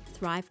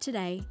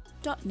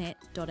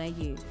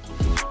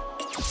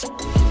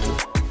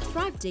thrivetoday.net.au.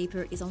 Thrive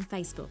Deeper is on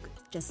Facebook.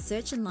 Just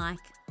search and like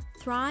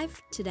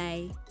Thrive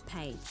Today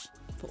page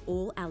for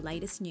all our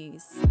latest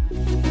news.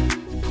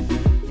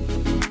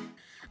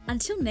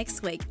 Until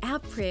next week, our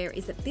prayer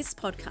is that this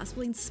podcast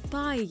will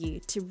inspire you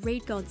to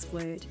read God's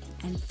Word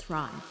and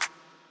thrive.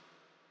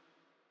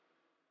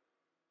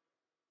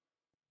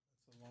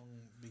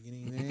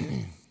 Beginning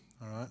there.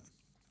 All right.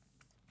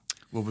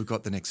 Well, we've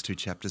got the next 2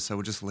 chapters, so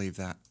we'll just leave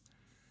that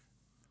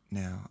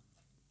now.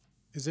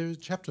 Is there a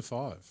chapter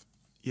 5?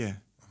 Yeah.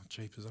 Oh,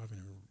 jeepers, I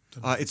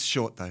haven't. It's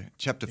short, though.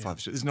 Chapter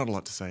 5. There's not a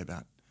lot to say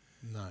about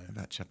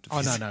chapter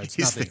 5. Oh, no, it's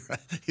nothing.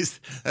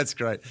 That's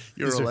great.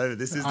 You're all over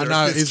this. I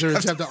know. Is there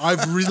a chapter?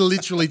 I've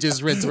literally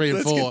just read 3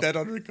 and 4. Let's get that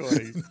on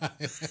recording.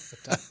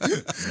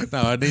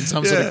 No, I need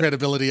some sort of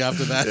credibility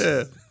after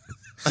that.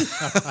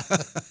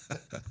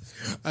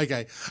 Yeah.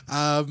 Okay.